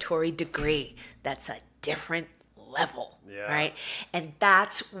initiatory degree. That's a different level. Yeah. Right? And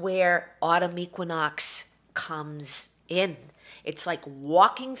that's where autumn equinox comes in. It's like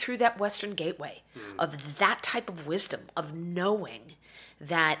walking through that western gateway of that type of wisdom, of knowing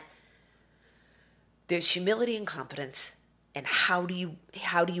that there's humility and competence, and how do you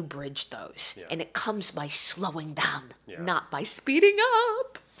bridge those? Yeah. And it comes by slowing down, not by speeding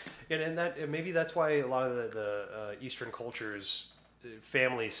up. And maybe that's why a lot of the Eastern cultures,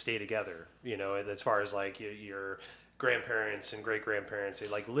 families stay together. As far as like your grandparents and great grandparents, they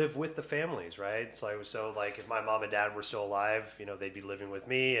like live with the families, right? So like if my mom and dad were still alive, they'd be living with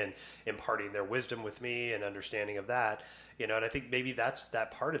me and imparting their wisdom with me and understanding of that, and I think maybe that's that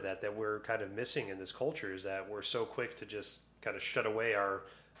part of that we're kind of missing in this culture, is that we're so quick to just kind of shut away our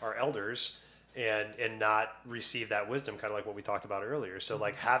elders and not receive that wisdom, kind of like what we talked about earlier. So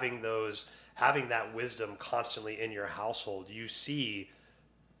like having that wisdom constantly in your household, you see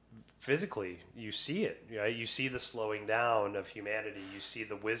physically, you see it, right? You see the slowing down of humanity. You see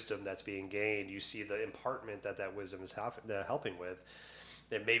the wisdom that's being gained. You see the impartment that wisdom is helping with.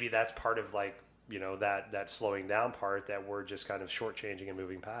 And maybe that's part of like, that slowing down part that we're just kind of shortchanging and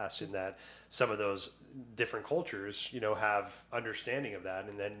moving past, in that some of those different cultures, have understanding of that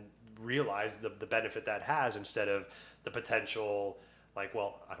and then realize the benefit that has, instead of the potential like,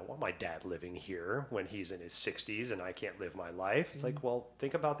 well, I don't want my dad living here when he's in his 60s and I can't live my life. It's like, well,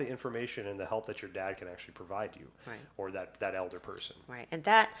 think about the information and the help that your dad can actually provide you, right, or that elder person. Right. And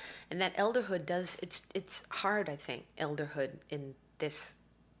that elderhood it's hard, I think, elderhood in this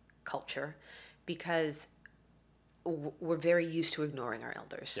culture, because we're very used to ignoring our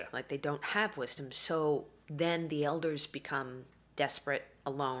elders. Yeah. Like, they don't have wisdom. So then the elders become desperate,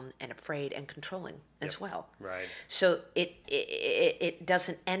 alone, and afraid and controlling as well. Right. So it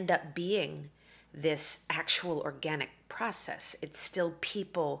doesn't end up being this actual organic process. It's still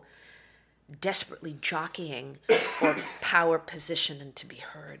people desperately jockeying for power, position, and to be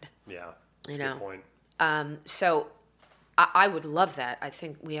heard. Yeah, that's a good point. So I would love that. I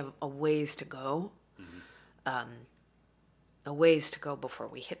think we have a ways to go. A ways to go before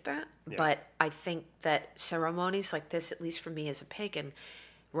we hit that. Yeah. But I think that ceremonies like this, at least for me as a pagan,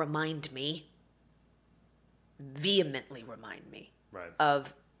 vehemently remind me right.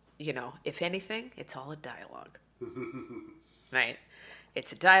 of, if anything, it's all a dialogue. Right?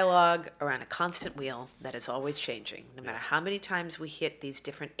 It's a dialogue around a constant wheel that is always changing. No matter how many times we hit these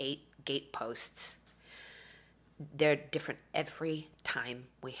different 8 gate posts, they're different every time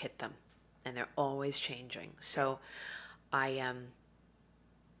we hit them. And they're always changing. So I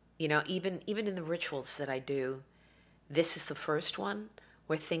even in the rituals that I do, this is the first one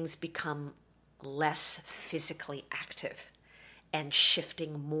where things become less physically active and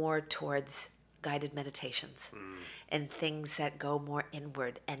shifting more towards guided meditations and things that go more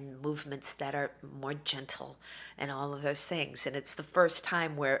inward and movements that are more gentle and all of those things. And it's the first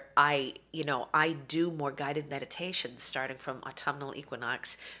time where I do more guided meditations starting from autumnal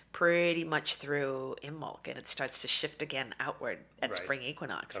equinox pretty much through Imbolc, and it starts to shift again outward at spring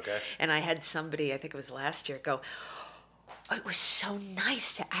equinox. Okay. And I had somebody, I think it was last year, go, "Oh, it was so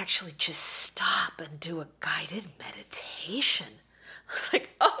nice to actually just stop and do a guided meditation." I was like,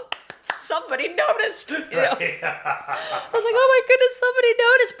 oh, somebody noticed. I was like, oh my goodness, somebody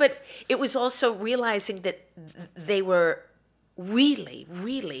noticed. But it was also realizing that they were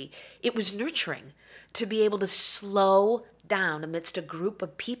really, it was nurturing to be able to slow down amidst a group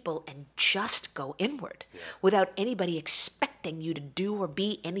of people and just go inward without anybody expecting you to do or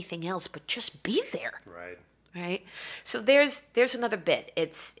be anything else, but just be there. Right. So there's another bit.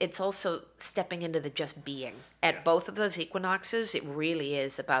 It's also stepping into the just being. At both of those equinoxes, it really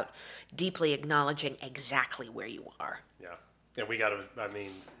is about deeply acknowledging exactly where you are. Yeah. And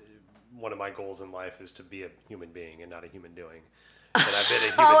one of my goals in life is to be a human being and not a human doing. And I've been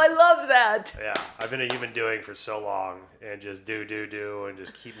a human, oh, I love that. Yeah. I've been a human doing for so long, and just do and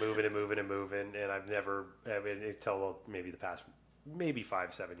just keep moving. And I've never, until maybe the past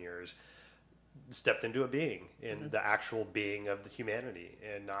 5-7 years, stepped into a being, in the actual being of the humanity,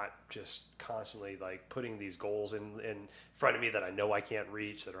 and not just constantly like putting these goals in front of me that I know I can't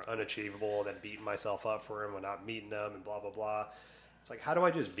reach, that are unachievable, and then beating myself up for them when not meeting them, and blah blah blah. It's like, how do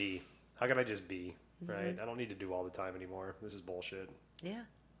I just be? How can I just be? Right? I don't need to do all the time anymore. This is bullshit. Yeah,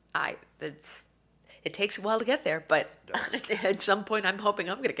 it takes a while to get there, but at some point I'm hoping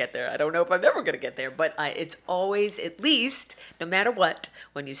I'm going to get there. I don't know if I'm ever going to get there, but it's always, at least, no matter what,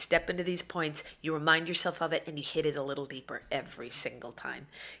 when you step into these points, you remind yourself of it and you hit it a little deeper every single time.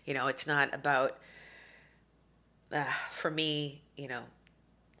 It's not about, for me,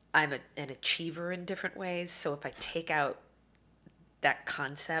 I'm an achiever in different ways. So if I take out that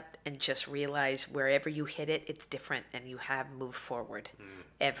concept and just realize wherever you hit it, it's different, and you have moved forward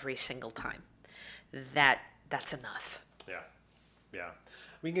every single time. That's enough. Yeah.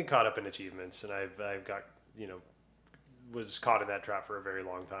 We can get caught up in achievements, and I've got, was caught in that trap for a very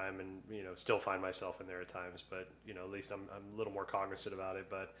long time, and, still find myself in there at times, but, at least I'm a little more cognizant about it.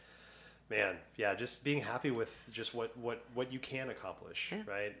 But man, yeah, just being happy with just what you can accomplish.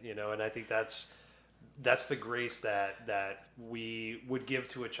 Right. And I think that's the grace that we would give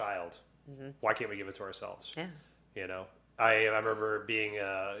to a child. Why can't we give it to ourselves? Yeah. You know, I remember being,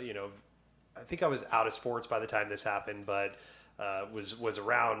 I think I was out of sports by the time this happened, but was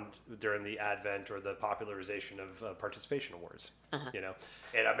around during the advent or the popularization of participation awards. You know,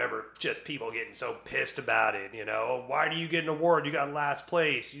 and I remember just people getting so pissed about it. You know, why do you get an award? You got last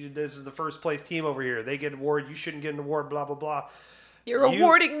place. This is the first place team over here. They get an award. You shouldn't get an award. Blah blah blah. You're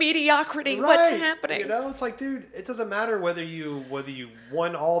awarding mediocrity. Right. What's happening? You know, it's like, dude, it doesn't matter whether you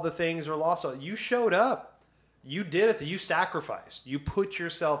won all the things or lost all. You showed up. You did it. You sacrificed. You put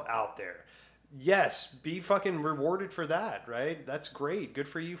yourself out there. Yes, be fucking rewarded for that, right? That's great. Good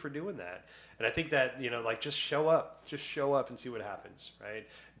for you for doing that. And I think that, like, just show up. Just show up and see what happens, right?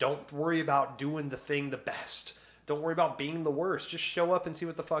 Don't worry about doing the thing the best. Don't worry about being the worst. Just show up and see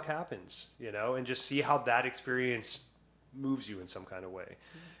what the fuck happens, and just see how that experience moves you in some kind of way.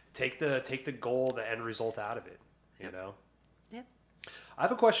 Take the goal, the end result out of it, Yep. I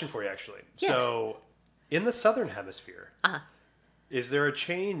have a question for you, actually. Yes. So, in the southern hemisphere, is there a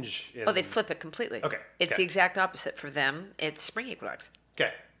change in... Oh, they flip it completely. Okay. It's the exact opposite for them. It's spring equinox.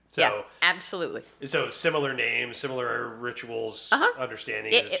 Okay. So, yeah, absolutely. So similar names, similar rituals,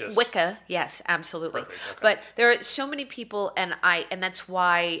 understanding. It's just... Wicca, yes, absolutely. Perfect, okay. But there are so many people, and that's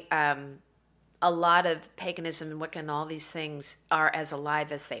why a lot of paganism and Wicca and all these things are as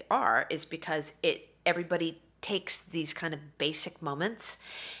alive as they are, is because everybody takes these kind of basic moments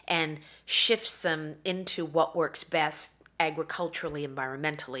and shifts them into what works best agriculturally,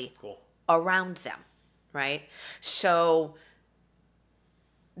 environmentally around them, right? So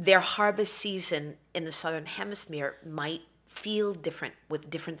their harvest season in the southern hemisphere might feel different with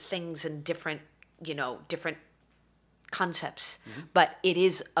different things and different concepts, but it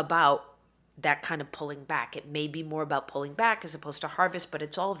is about that kind of pulling back. It may be more about pulling back as opposed to harvest, but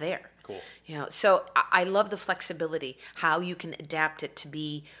it's all there. Cool. So I love the flexibility, how you can adapt it to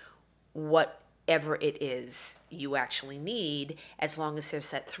be whatever it is you actually need, as long as there's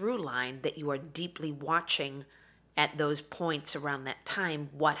that through line that you are deeply watching at those points around that time,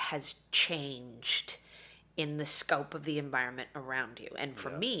 what has changed in the scope of the environment around you. And for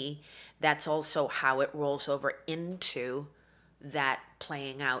me, that's also how it rolls over into that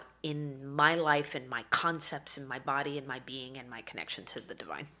playing out in my life and my concepts and my body and my being and my connection to the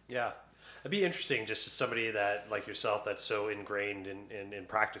divine. Yeah. It'd be interesting, just as somebody that, like yourself, that's so ingrained in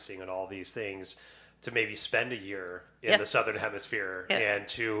practicing on all these things, to maybe spend a year in the southern hemisphere and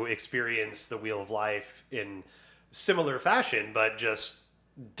to experience the wheel of life in similar fashion, but just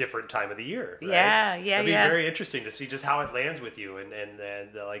different time of the year. Right? It'd be very interesting to see just how it lands with you and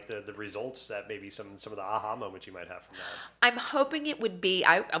like the results that maybe some of the aha moments you might have from that. I'm hoping it would be,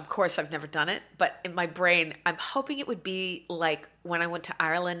 of course I've never done it, but in my brain, I'm hoping it would be like when I went to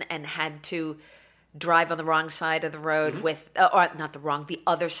Ireland and had to drive on the wrong side of the road with, or not the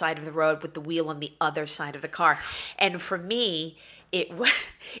other side of the road with the wheel on the other side of the car. And for me,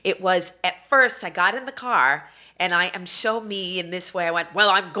 it was at first I got in the car and I am so me in this way. I went, well,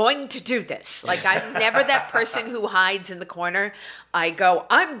 I'm going to do this. Like, I'm never that person who hides in the corner. I go,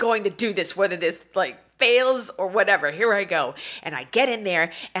 I'm going to do this, whether this like fails or whatever. Here I go. And I get in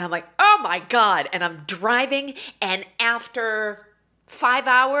there and I'm like, oh my God. And I'm driving. And after 5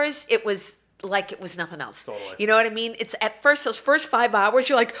 hours, it was like it was nothing else. Totally. You know what I mean? It's at first, those first 5 hours,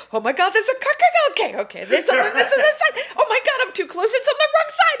 you're like, oh my God, there's a car. Okay. There's something, this side. Oh my God, I'm too close. It's on the wrong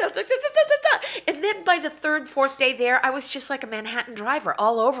side. I was like, and then by the third, fourth day there, I was just like a Manhattan driver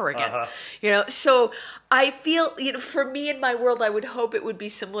all over again. So I feel, for me in my world, I would hope it would be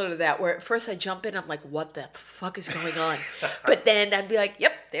similar to that, where at first I jump in, I'm like, what the fuck is going on? But then I'd be like,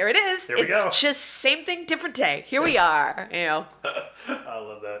 yep, there it is. There we go. It's just same thing, different day. Here we are, I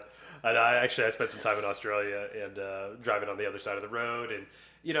love that. And I spent some time in Australia and driving on the other side of the road. And,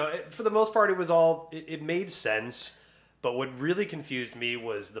 for the most part, it made sense. But what really confused me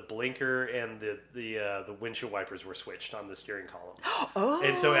was the blinker and the windshield wipers were switched on the steering column. Oh.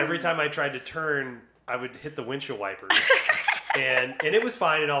 And so every time I tried to turn, I would hit the windshield wipers. and it was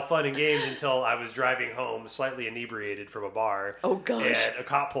fine and all fun and games until I was driving home slightly inebriated from a bar. Oh, gosh. And a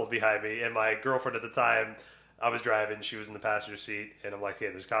cop pulled behind me. And my girlfriend at the time, I was driving, she was in the passenger seat, and I'm like, hey,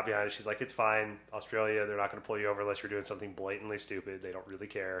 there's a cop behind us. She's like, it's fine. Australia, they're not going to pull you over unless you're doing something blatantly stupid. They don't really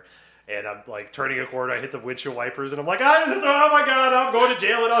care. And I'm like turning a corner, I hit the windshield wipers, and I'm like, oh my God, I'm going to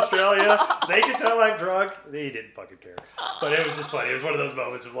jail in Australia. They can tell I'm drunk. They didn't fucking care. But it was just funny. It was one of those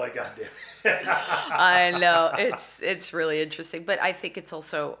moments of like, God damn. I know. It's really interesting. But I think it's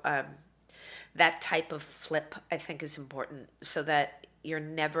also that type of flip, I think, is important so that you're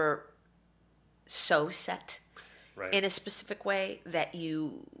never so set in a specific way that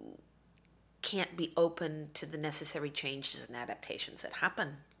you can't be open to the necessary changes and adaptations that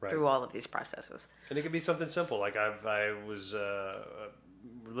happen Right. through all of these processes. And it can be something simple. Like I was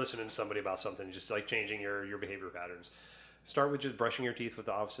listening to somebody about something, just like changing your behavior patterns. Start with just brushing your teeth with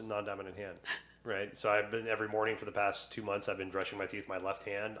the opposite non-dominant hand, right? So I've been every morning for the past 2 months, I've been brushing my teeth with my left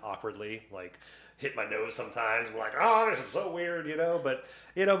hand awkwardly, like hit my nose sometimes. I'm like, oh, this is so weird, But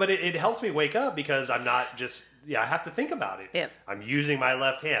it helps me wake up because I'm not just, I have to think about it. Yeah. I'm using my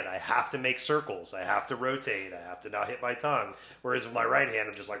left hand. I have to make circles. I have to rotate. I have to not hit my tongue. Whereas with my right hand,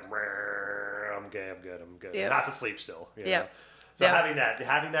 I'm just like, I'm good. Yeah. I'm half asleep still. Yeah. So having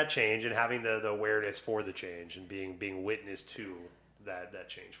that change and having the awareness for the change and being witness to that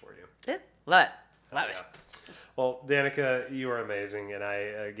change for you. Yeah. Love it. Well, Danica, you are amazing, and I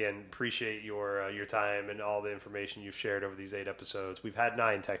again appreciate your time and all the information you've shared over these 8 episodes. We've had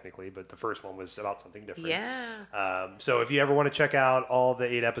 9 technically, but the first one was about something different. Yeah. So if you ever want to check out all the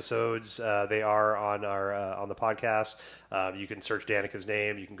 8 episodes, they are on our on the podcast. You can search Danica's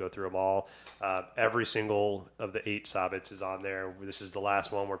name. You can go through them all. Every single of the 8 sabbats is on there. This is the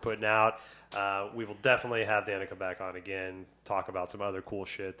last one we're putting out. We will definitely have Danica back on again, talk about some other cool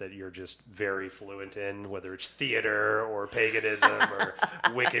shit that you're just very fluent in, whether it's theater or paganism or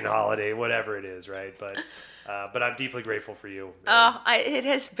Wiccan holiday, whatever it is, right? But I'm deeply grateful for you. It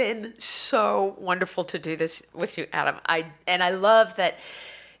has been so wonderful to do this with you, Adam. I love that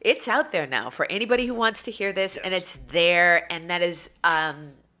it's out there now for anybody who wants to hear this, and it's there, and that is,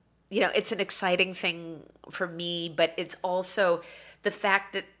 it's an exciting thing for me, but it's also the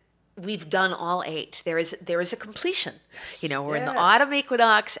fact that we've done all 8. There is a completion. Yes. We're in the autumn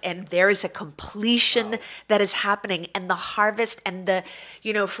equinox, and there is a completion that is happening, and the harvest, and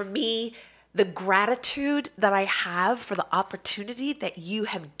for me, the gratitude that I have for the opportunity that you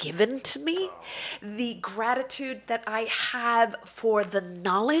have given to me, the gratitude that I have for the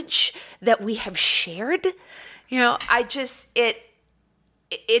knowledge that we have shared.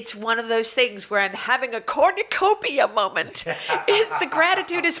 It's one of those things where I'm having a cornucopia moment. The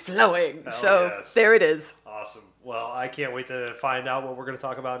gratitude is flowing. There it is. Awesome. Well, I can't wait to find out what we're going to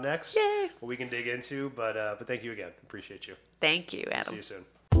talk about next. Yay. What we can dig into. But thank you again. Appreciate you. Thank you, Adam. See you soon.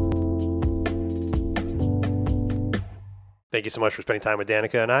 Thank you so much for spending time with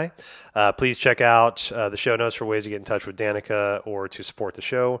Danica and I. Please check out the show notes for ways to get in touch with Danica or to support the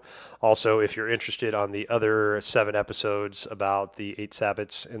show. Also, if you're interested on the other 7 episodes about the 8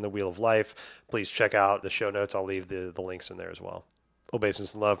 sabbats in the Wheel of Life, please check out the show notes. I'll leave the links in there as well.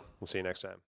 Obeisance and love. We'll see you next time.